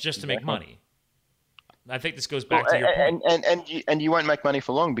is it just to make money? I think this goes back to your point. And you won't make money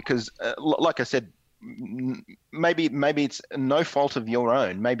for long because, like I said, maybe it's no fault of your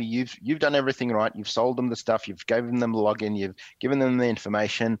own. Maybe you've done everything right. You've sold them the stuff. You've given them the login. You've given them the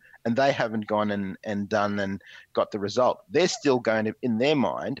information, and they haven't gone and done and got the result. They're still going to, in their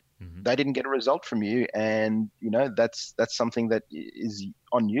mind, they didn't get a result from you, and that's something that is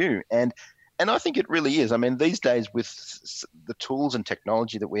on you. And I think it really is. I mean, these days with the tools and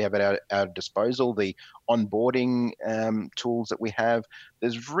technology that we have at our disposal, the onboarding tools that we have,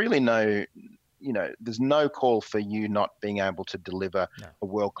 there's really there's no call for you not being able to deliver a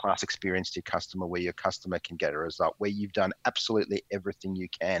world-class experience to your customer, where your customer can get a result, where you've done absolutely everything you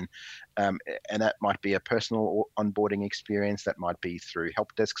can. And that might be a personal onboarding experience. That might be through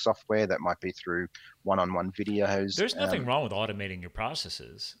help desk software. That might be through one-on-one videos. There's nothing wrong with automating your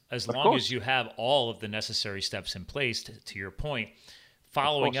processes, as long as you have all of the necessary steps in place, to your point,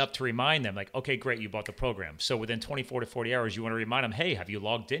 following up to remind them, like, okay, great, you bought the program. So within 24 to 40 hours, you want to remind them, hey, have you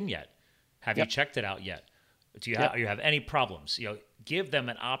logged in yet? Have you checked it out yet? Do you have any problems? Give them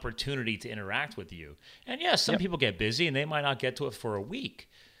an opportunity to interact with you. And yes, some people get busy and they might not get to it for a week,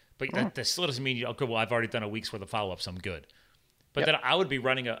 but that still doesn't mean okay, well, I've already done a week's worth of follow-ups, I'm good. But then I'd be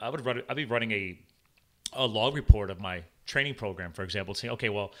running a log report of my training program, for example, saying, okay,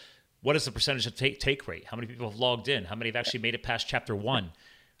 well, what is the percentage of take rate? How many people have logged in? How many have actually made it past chapter 1?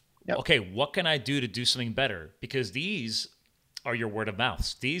 Okay, what can I do to do something better? Because these are your word of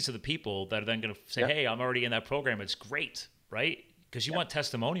mouths. These are the people that are then going to say, hey, I'm already in that program. It's great, right? Because you want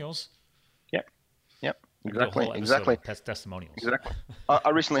testimonials. Exactly. Testimonials. Exactly. I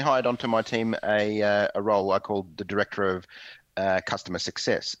recently hired onto my team a role I called the director of customer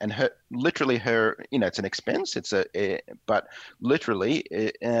success, and her it's an expense. But literally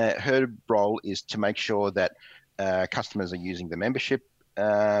her role is to make sure that customers are using the membership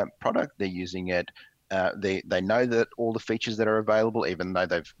product. They're using it. They know that all the features that are available, even though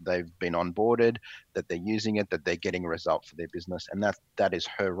they've been onboarded, that they're using it, that they're getting a result for their business, and that is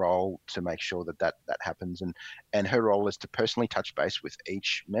her role, to make sure that happens. And her role is to personally touch base with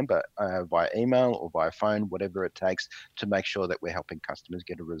each member via email or via phone, whatever it takes, to make sure that we're helping customers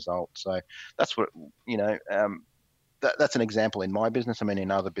get a result. So that's what that's an example in my business. I mean,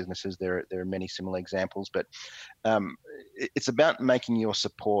 in other businesses, there are many similar examples, but it's about making your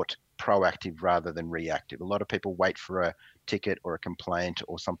support proactive rather than reactive. A lot of people wait for a ticket or a complaint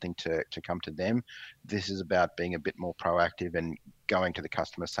or something to come to them. This is about being a bit more proactive and going to the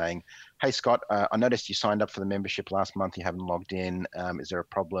customer saying, hey, Scott, I noticed you signed up for the membership last month. You haven't logged in. Is there a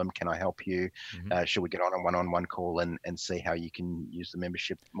problem? Can I help you? Should we get on a one-on-one call and see how you can use the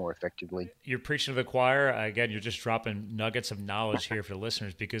membership more effectively? You're preaching to the choir. Again, you're just dropping nuggets of knowledge here for the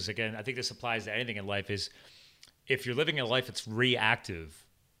listeners, because, again, I think this applies to anything in life. Is if you're living a life that's reactive,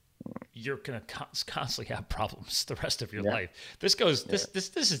 you're going to constantly have problems the rest of your life. This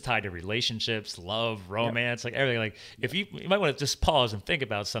is tied to relationships, love, romance, like everything. Like, if you might want to just pause and think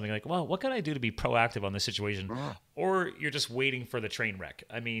about something like, well, what can I do to be proactive on this situation? Or you're just waiting for the train wreck.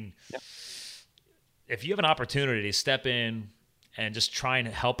 I mean, if you have an opportunity to step in and just try and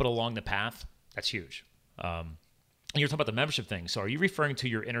help it along the path, that's huge. And you're talking about the membership thing. So are you referring to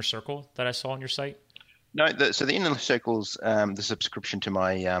your inner circle that I saw on your site? No, so the inner circle's the subscription to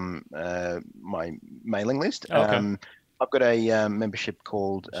my my mailing list. Okay. I've got a membership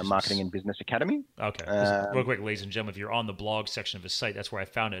called Marketing and Business Academy. Okay. Real quick, ladies and gentlemen, if you're on the blog section of his site, that's where I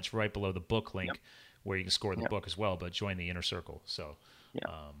found it. It's right below the book link where you can score the book as well, but join the inner circle. So,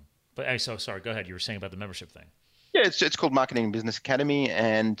 so sorry, go ahead. You were saying about the membership thing. Yeah, it's called Marketing and Business Academy,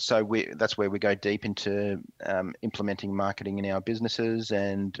 and so that's where we go deep into implementing marketing in our businesses,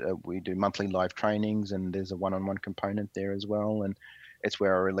 and we do monthly live trainings, and there's a one-on-one component there as well, and it's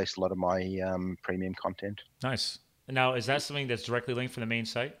where I release a lot of my premium content. Nice. Now, is that something that's directly linked from the main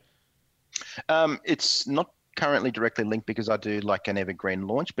site? It's not currently directly linked because I do like an evergreen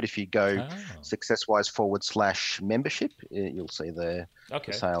launch, but if you go SuccessWise/membership, you'll see the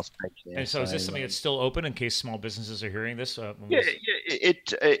sales page there. And so is this something that's still open in case small businesses are hearing this?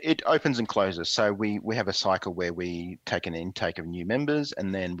 It opens and closes. So we have a cycle where we take an intake of new members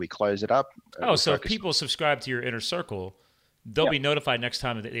and then we close it up. So if people subscribe to your inner circle, they'll be notified next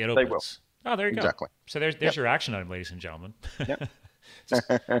time that it opens. They will. Oh, there you go. Exactly. So there's your action item, ladies and gentlemen. Just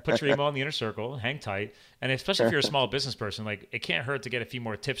put your email in the inner circle, hang tight, and especially if you're a small business person, like it can't hurt to get a few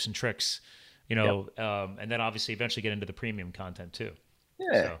more tips and tricks, and then obviously eventually get into the premium content too.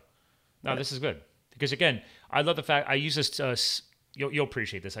 Yeah. So, this is good because again, I love the fact I use this. You'll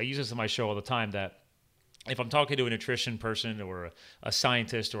appreciate this. I use this in my show all the time. That if I'm talking to a nutrition person or a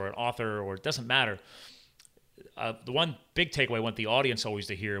scientist or an author, or it doesn't matter. The one big takeaway I want the audience always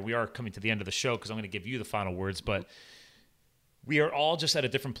to hear. We are coming to the end of the show because I'm going to give you the final words, but. We are all just at a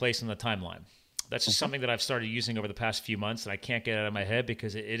different place in the timeline. That's just something that I've started using over the past few months, and I can't get it out of my head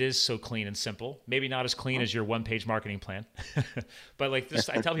because it is so clean and simple. Maybe not as clean as your one-page marketing plan, but like this,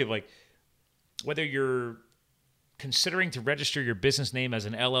 I tell people, like whether you're considering to register your business name as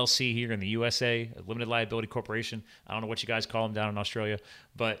an LLC here in the USA, a limited liability corporation. I don't know what you guys call them down in Australia,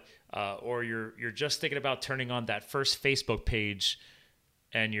 but or you're just thinking about turning on that first Facebook page.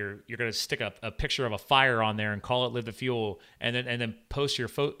 And you're going to stick a picture of a fire on there and call it "Live the Fuel," and then post your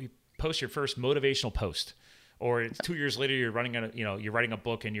first motivational post, or it's 2 years later you're running you're writing a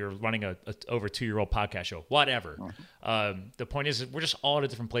book and you're running a over 2-year-old podcast show, whatever. The point is we're just all at a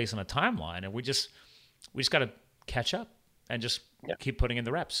different place on a timeline, and we just got to catch up and just keep putting in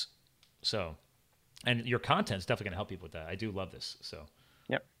the reps. So, and your content is definitely going to help people with that. I do love this. So,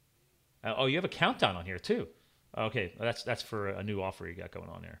 you have a countdown on here too. Okay, that's for a new offer you got going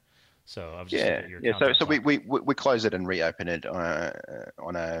on there. So I've just So we close it and reopen it on a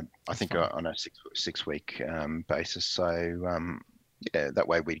 6-week basis. So that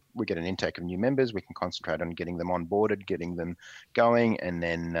way we get an intake of new members. We can concentrate on getting them onboarded, getting them going, and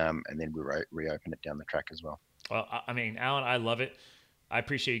then we reopen it down the track as well. Well, I mean, Alan, I love it. I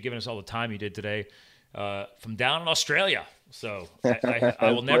appreciate you giving us all the time you did today. From down in Australia. So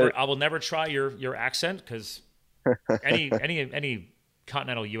I will never try your accent because. Any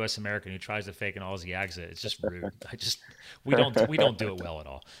continental U.S. American who tries to fake an Aussie accent, it's just rude. We don't do it well at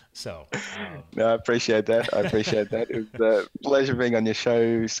all. So no, I appreciate that. It was a pleasure being on your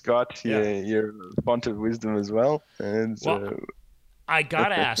show, Scott. You're a font of wisdom as well. And I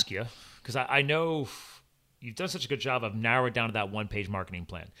gotta ask you because I know you've done such a good job of narrowing down to that one-page marketing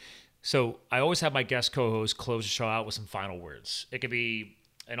plan. So I always have my guest co-host close the show out with some final words. It could be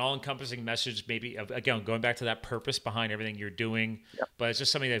an all-encompassing message, maybe, again, going back to that purpose behind everything you're doing. But it's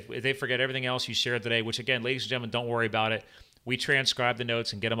just something that if they forget everything else you shared today, which, again, ladies and gentlemen, don't worry about it. We transcribe the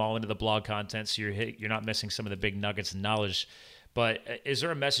notes and get them all into the blog content so you're not missing some of the big nuggets and knowledge. But is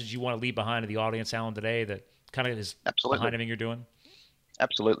there a message you want to leave behind to the audience, Alan, today that kind of is behind everything you're doing?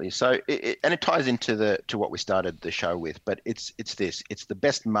 Absolutely. So, it ties into what we started the show with, but it's the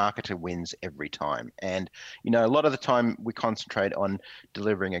best marketer wins every time. And, a lot of the time we concentrate on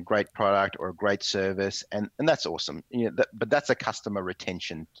delivering a great product or a great service, and that's awesome. But that's a customer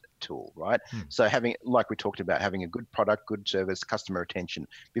retention tool, right? So like we talked about, having a good product, good service, customer retention.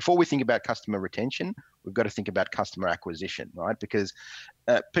 Before we think about customer retention, we've got to think about customer acquisition, right? Because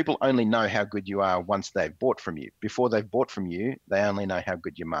people only know how good you are once they've bought from you. Before they've bought from you, they only know how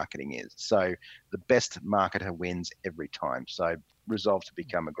good your marketing is. So the best marketer wins every time. So resolve to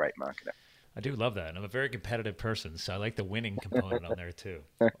become a great marketer. I do love that. And I'm a very competitive person, so I like the winning component on there too.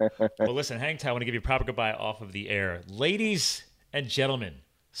 Well, listen, hang tight. I want to give you a proper goodbye off of the air. Ladies and gentlemen,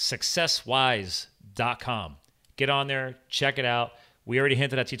 SuccessWise.com. Get on there, check it out. We already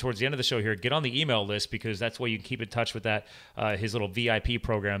hinted at you towards the end of the show here. Get on the email list because that's where you can keep in touch with that his little VIP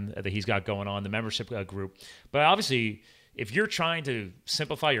program that he's got going on, the membership group. But obviously, if you're trying to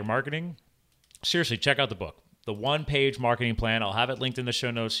simplify your marketing, seriously, check out the book. The one-page marketing plan. I'll have it linked in the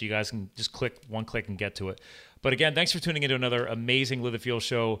show notes so you guys can just click and get to it. But again, thanks for tuning into another amazing Live the Fuel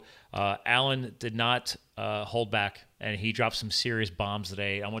show. Alan did not hold back, and he dropped some serious bombs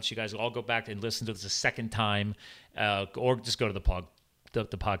today. I want you guys to all go back and listen to this a second time, or just go to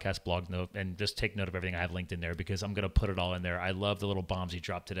the podcast blog note and just take note of everything I have linked in there, because I'm going to put it all in there. I love the little bombs he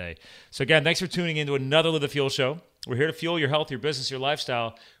dropped today. So again, thanks for tuning into another Live the Fuel show. We're here to fuel your health, your business, your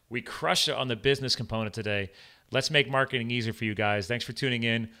lifestyle. We crushed it on the business component today. Let's make marketing easier for you guys. Thanks for tuning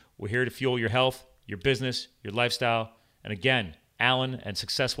in. We're here to fuel your health, your business, your lifestyle. And again, Alan and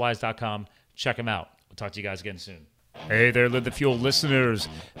SuccessWise.com. Check him out. We'll talk to you guys again soon. Hey there, Live the Fuel listeners.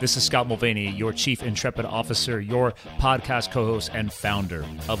 This is Scott Mulvaney, your Chief Intrepid Officer, your podcast co-host and founder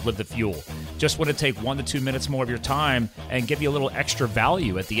of Live the Fuel. Just want to take 1 to 2 minutes more of your time and give you a little extra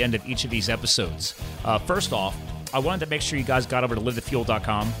value at the end of each of these episodes. First off, I wanted to make sure you guys got over to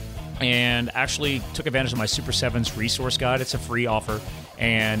livethefuel.com and actually took advantage of my Super 7s resource guide. It's a free offer,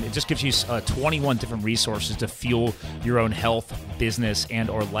 and it just gives you 21 different resources to fuel your own health, business, and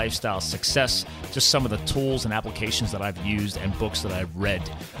or lifestyle success. Just some of the tools and applications that I've used and books that I've read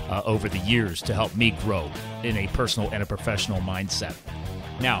over the years to help me grow in a personal and a professional mindset.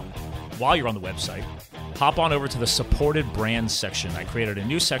 Now, while you're on the website, hop on over to the supported brands section. I created a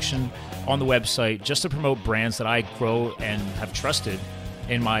new section on the website just to promote brands that I grow and have trusted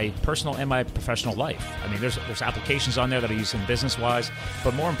in my personal and my professional life. I mean, there's applications on there that I use in business-wise,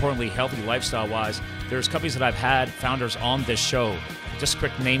 but more importantly, healthy lifestyle-wise. There's companies that I've had founders on this show. Just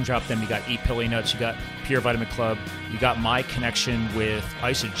quick name drop them. You got Eat Pilly Nuts, you got Pure Vitamin Club, you got my connection with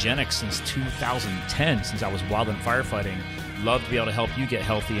Isogenics since 2010, since I was wild and firefighting. Love to be able to help you get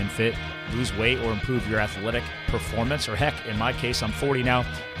healthy and fit, lose weight, or improve your athletic performance, or heck, in my case, I'm 40 now,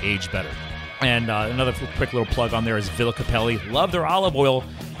 age better. And another quick little plug on there is Villa Capelli. Love their olive oil.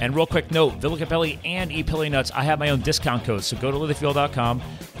 And real quick note, Villa Capelli and Eat Pilly Nuts, I have my own discount code. So go to livethefuel.com,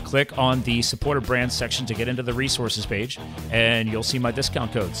 click on the supported brands section to get into the resources page, and you'll see my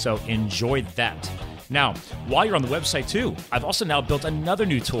discount code. So enjoy that. Now, while you're on the website too, I've also now built another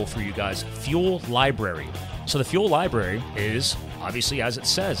new tool for you guys, Fuel Library. So the Fuel Library is, obviously, as it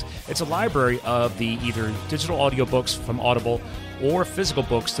says, it's a library of the either digital audiobooks from Audible or physical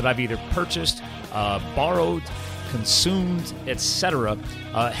books that I've either purchased, borrowed, consumed, etc.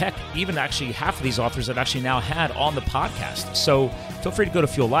 Heck, even actually half of these authors I've actually now had on the podcast. So feel free to go to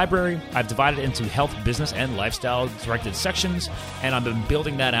Fuel Library. I've divided it into health, business, and lifestyle directed sections, and I've been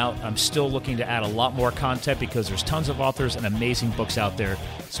building that out. I'm still looking to add a lot more content because there's tons of authors and amazing books out there.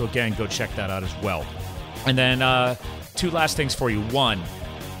 So again, go check that out as well. And then 2 last things for you. 1,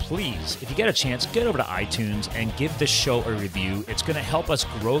 please, if you get a chance, get over to iTunes and give this show a review. It's going to help us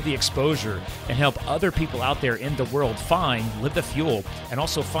grow the exposure and help other people out there in the world find Live the Fuel, and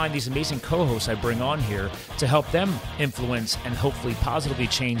also find these amazing co-hosts I bring on here to help them influence and hopefully positively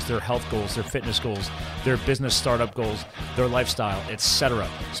change their health goals, their fitness goals, their business startup goals, their lifestyle, etc.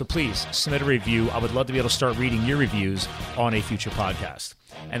 So please submit a review. I would love to be able to start reading your reviews on a future podcast.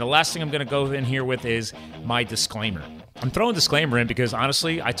 And the last thing I'm going to go in here with is my disclaimer. I'm throwing a disclaimer in because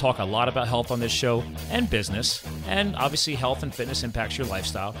honestly, I talk a lot about health on this show and business, and obviously health and fitness impacts your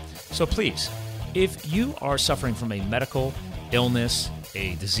lifestyle. So please, if you are suffering from a medical illness,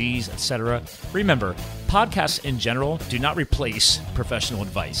 a disease, etc., remember, podcasts in general do not replace professional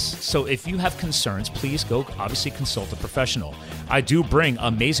advice. So if you have concerns, please go obviously consult a professional. I do bring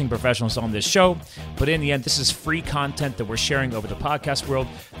amazing professionals on this show, but in the end, this is free content that we're sharing over the podcast world.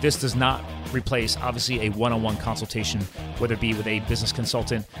 This does not replace, obviously, a one-on-one consultation, whether it be with a business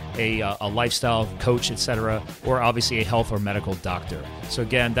consultant, a lifestyle coach, etc., or obviously a health or medical doctor. So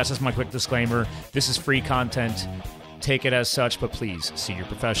again, that's just my quick disclaimer. This is free content. Take it as such, but please see your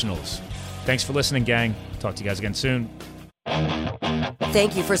professionals. Thanks for listening, gang. Talk to you guys again soon.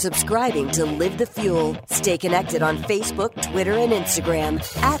 Thank you for subscribing to Live the Fuel. Stay connected on Facebook, Twitter, and Instagram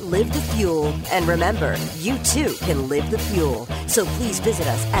at Live the Fuel. And remember, you too can live the fuel. So please visit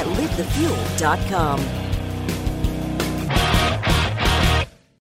us at livethefuel.com.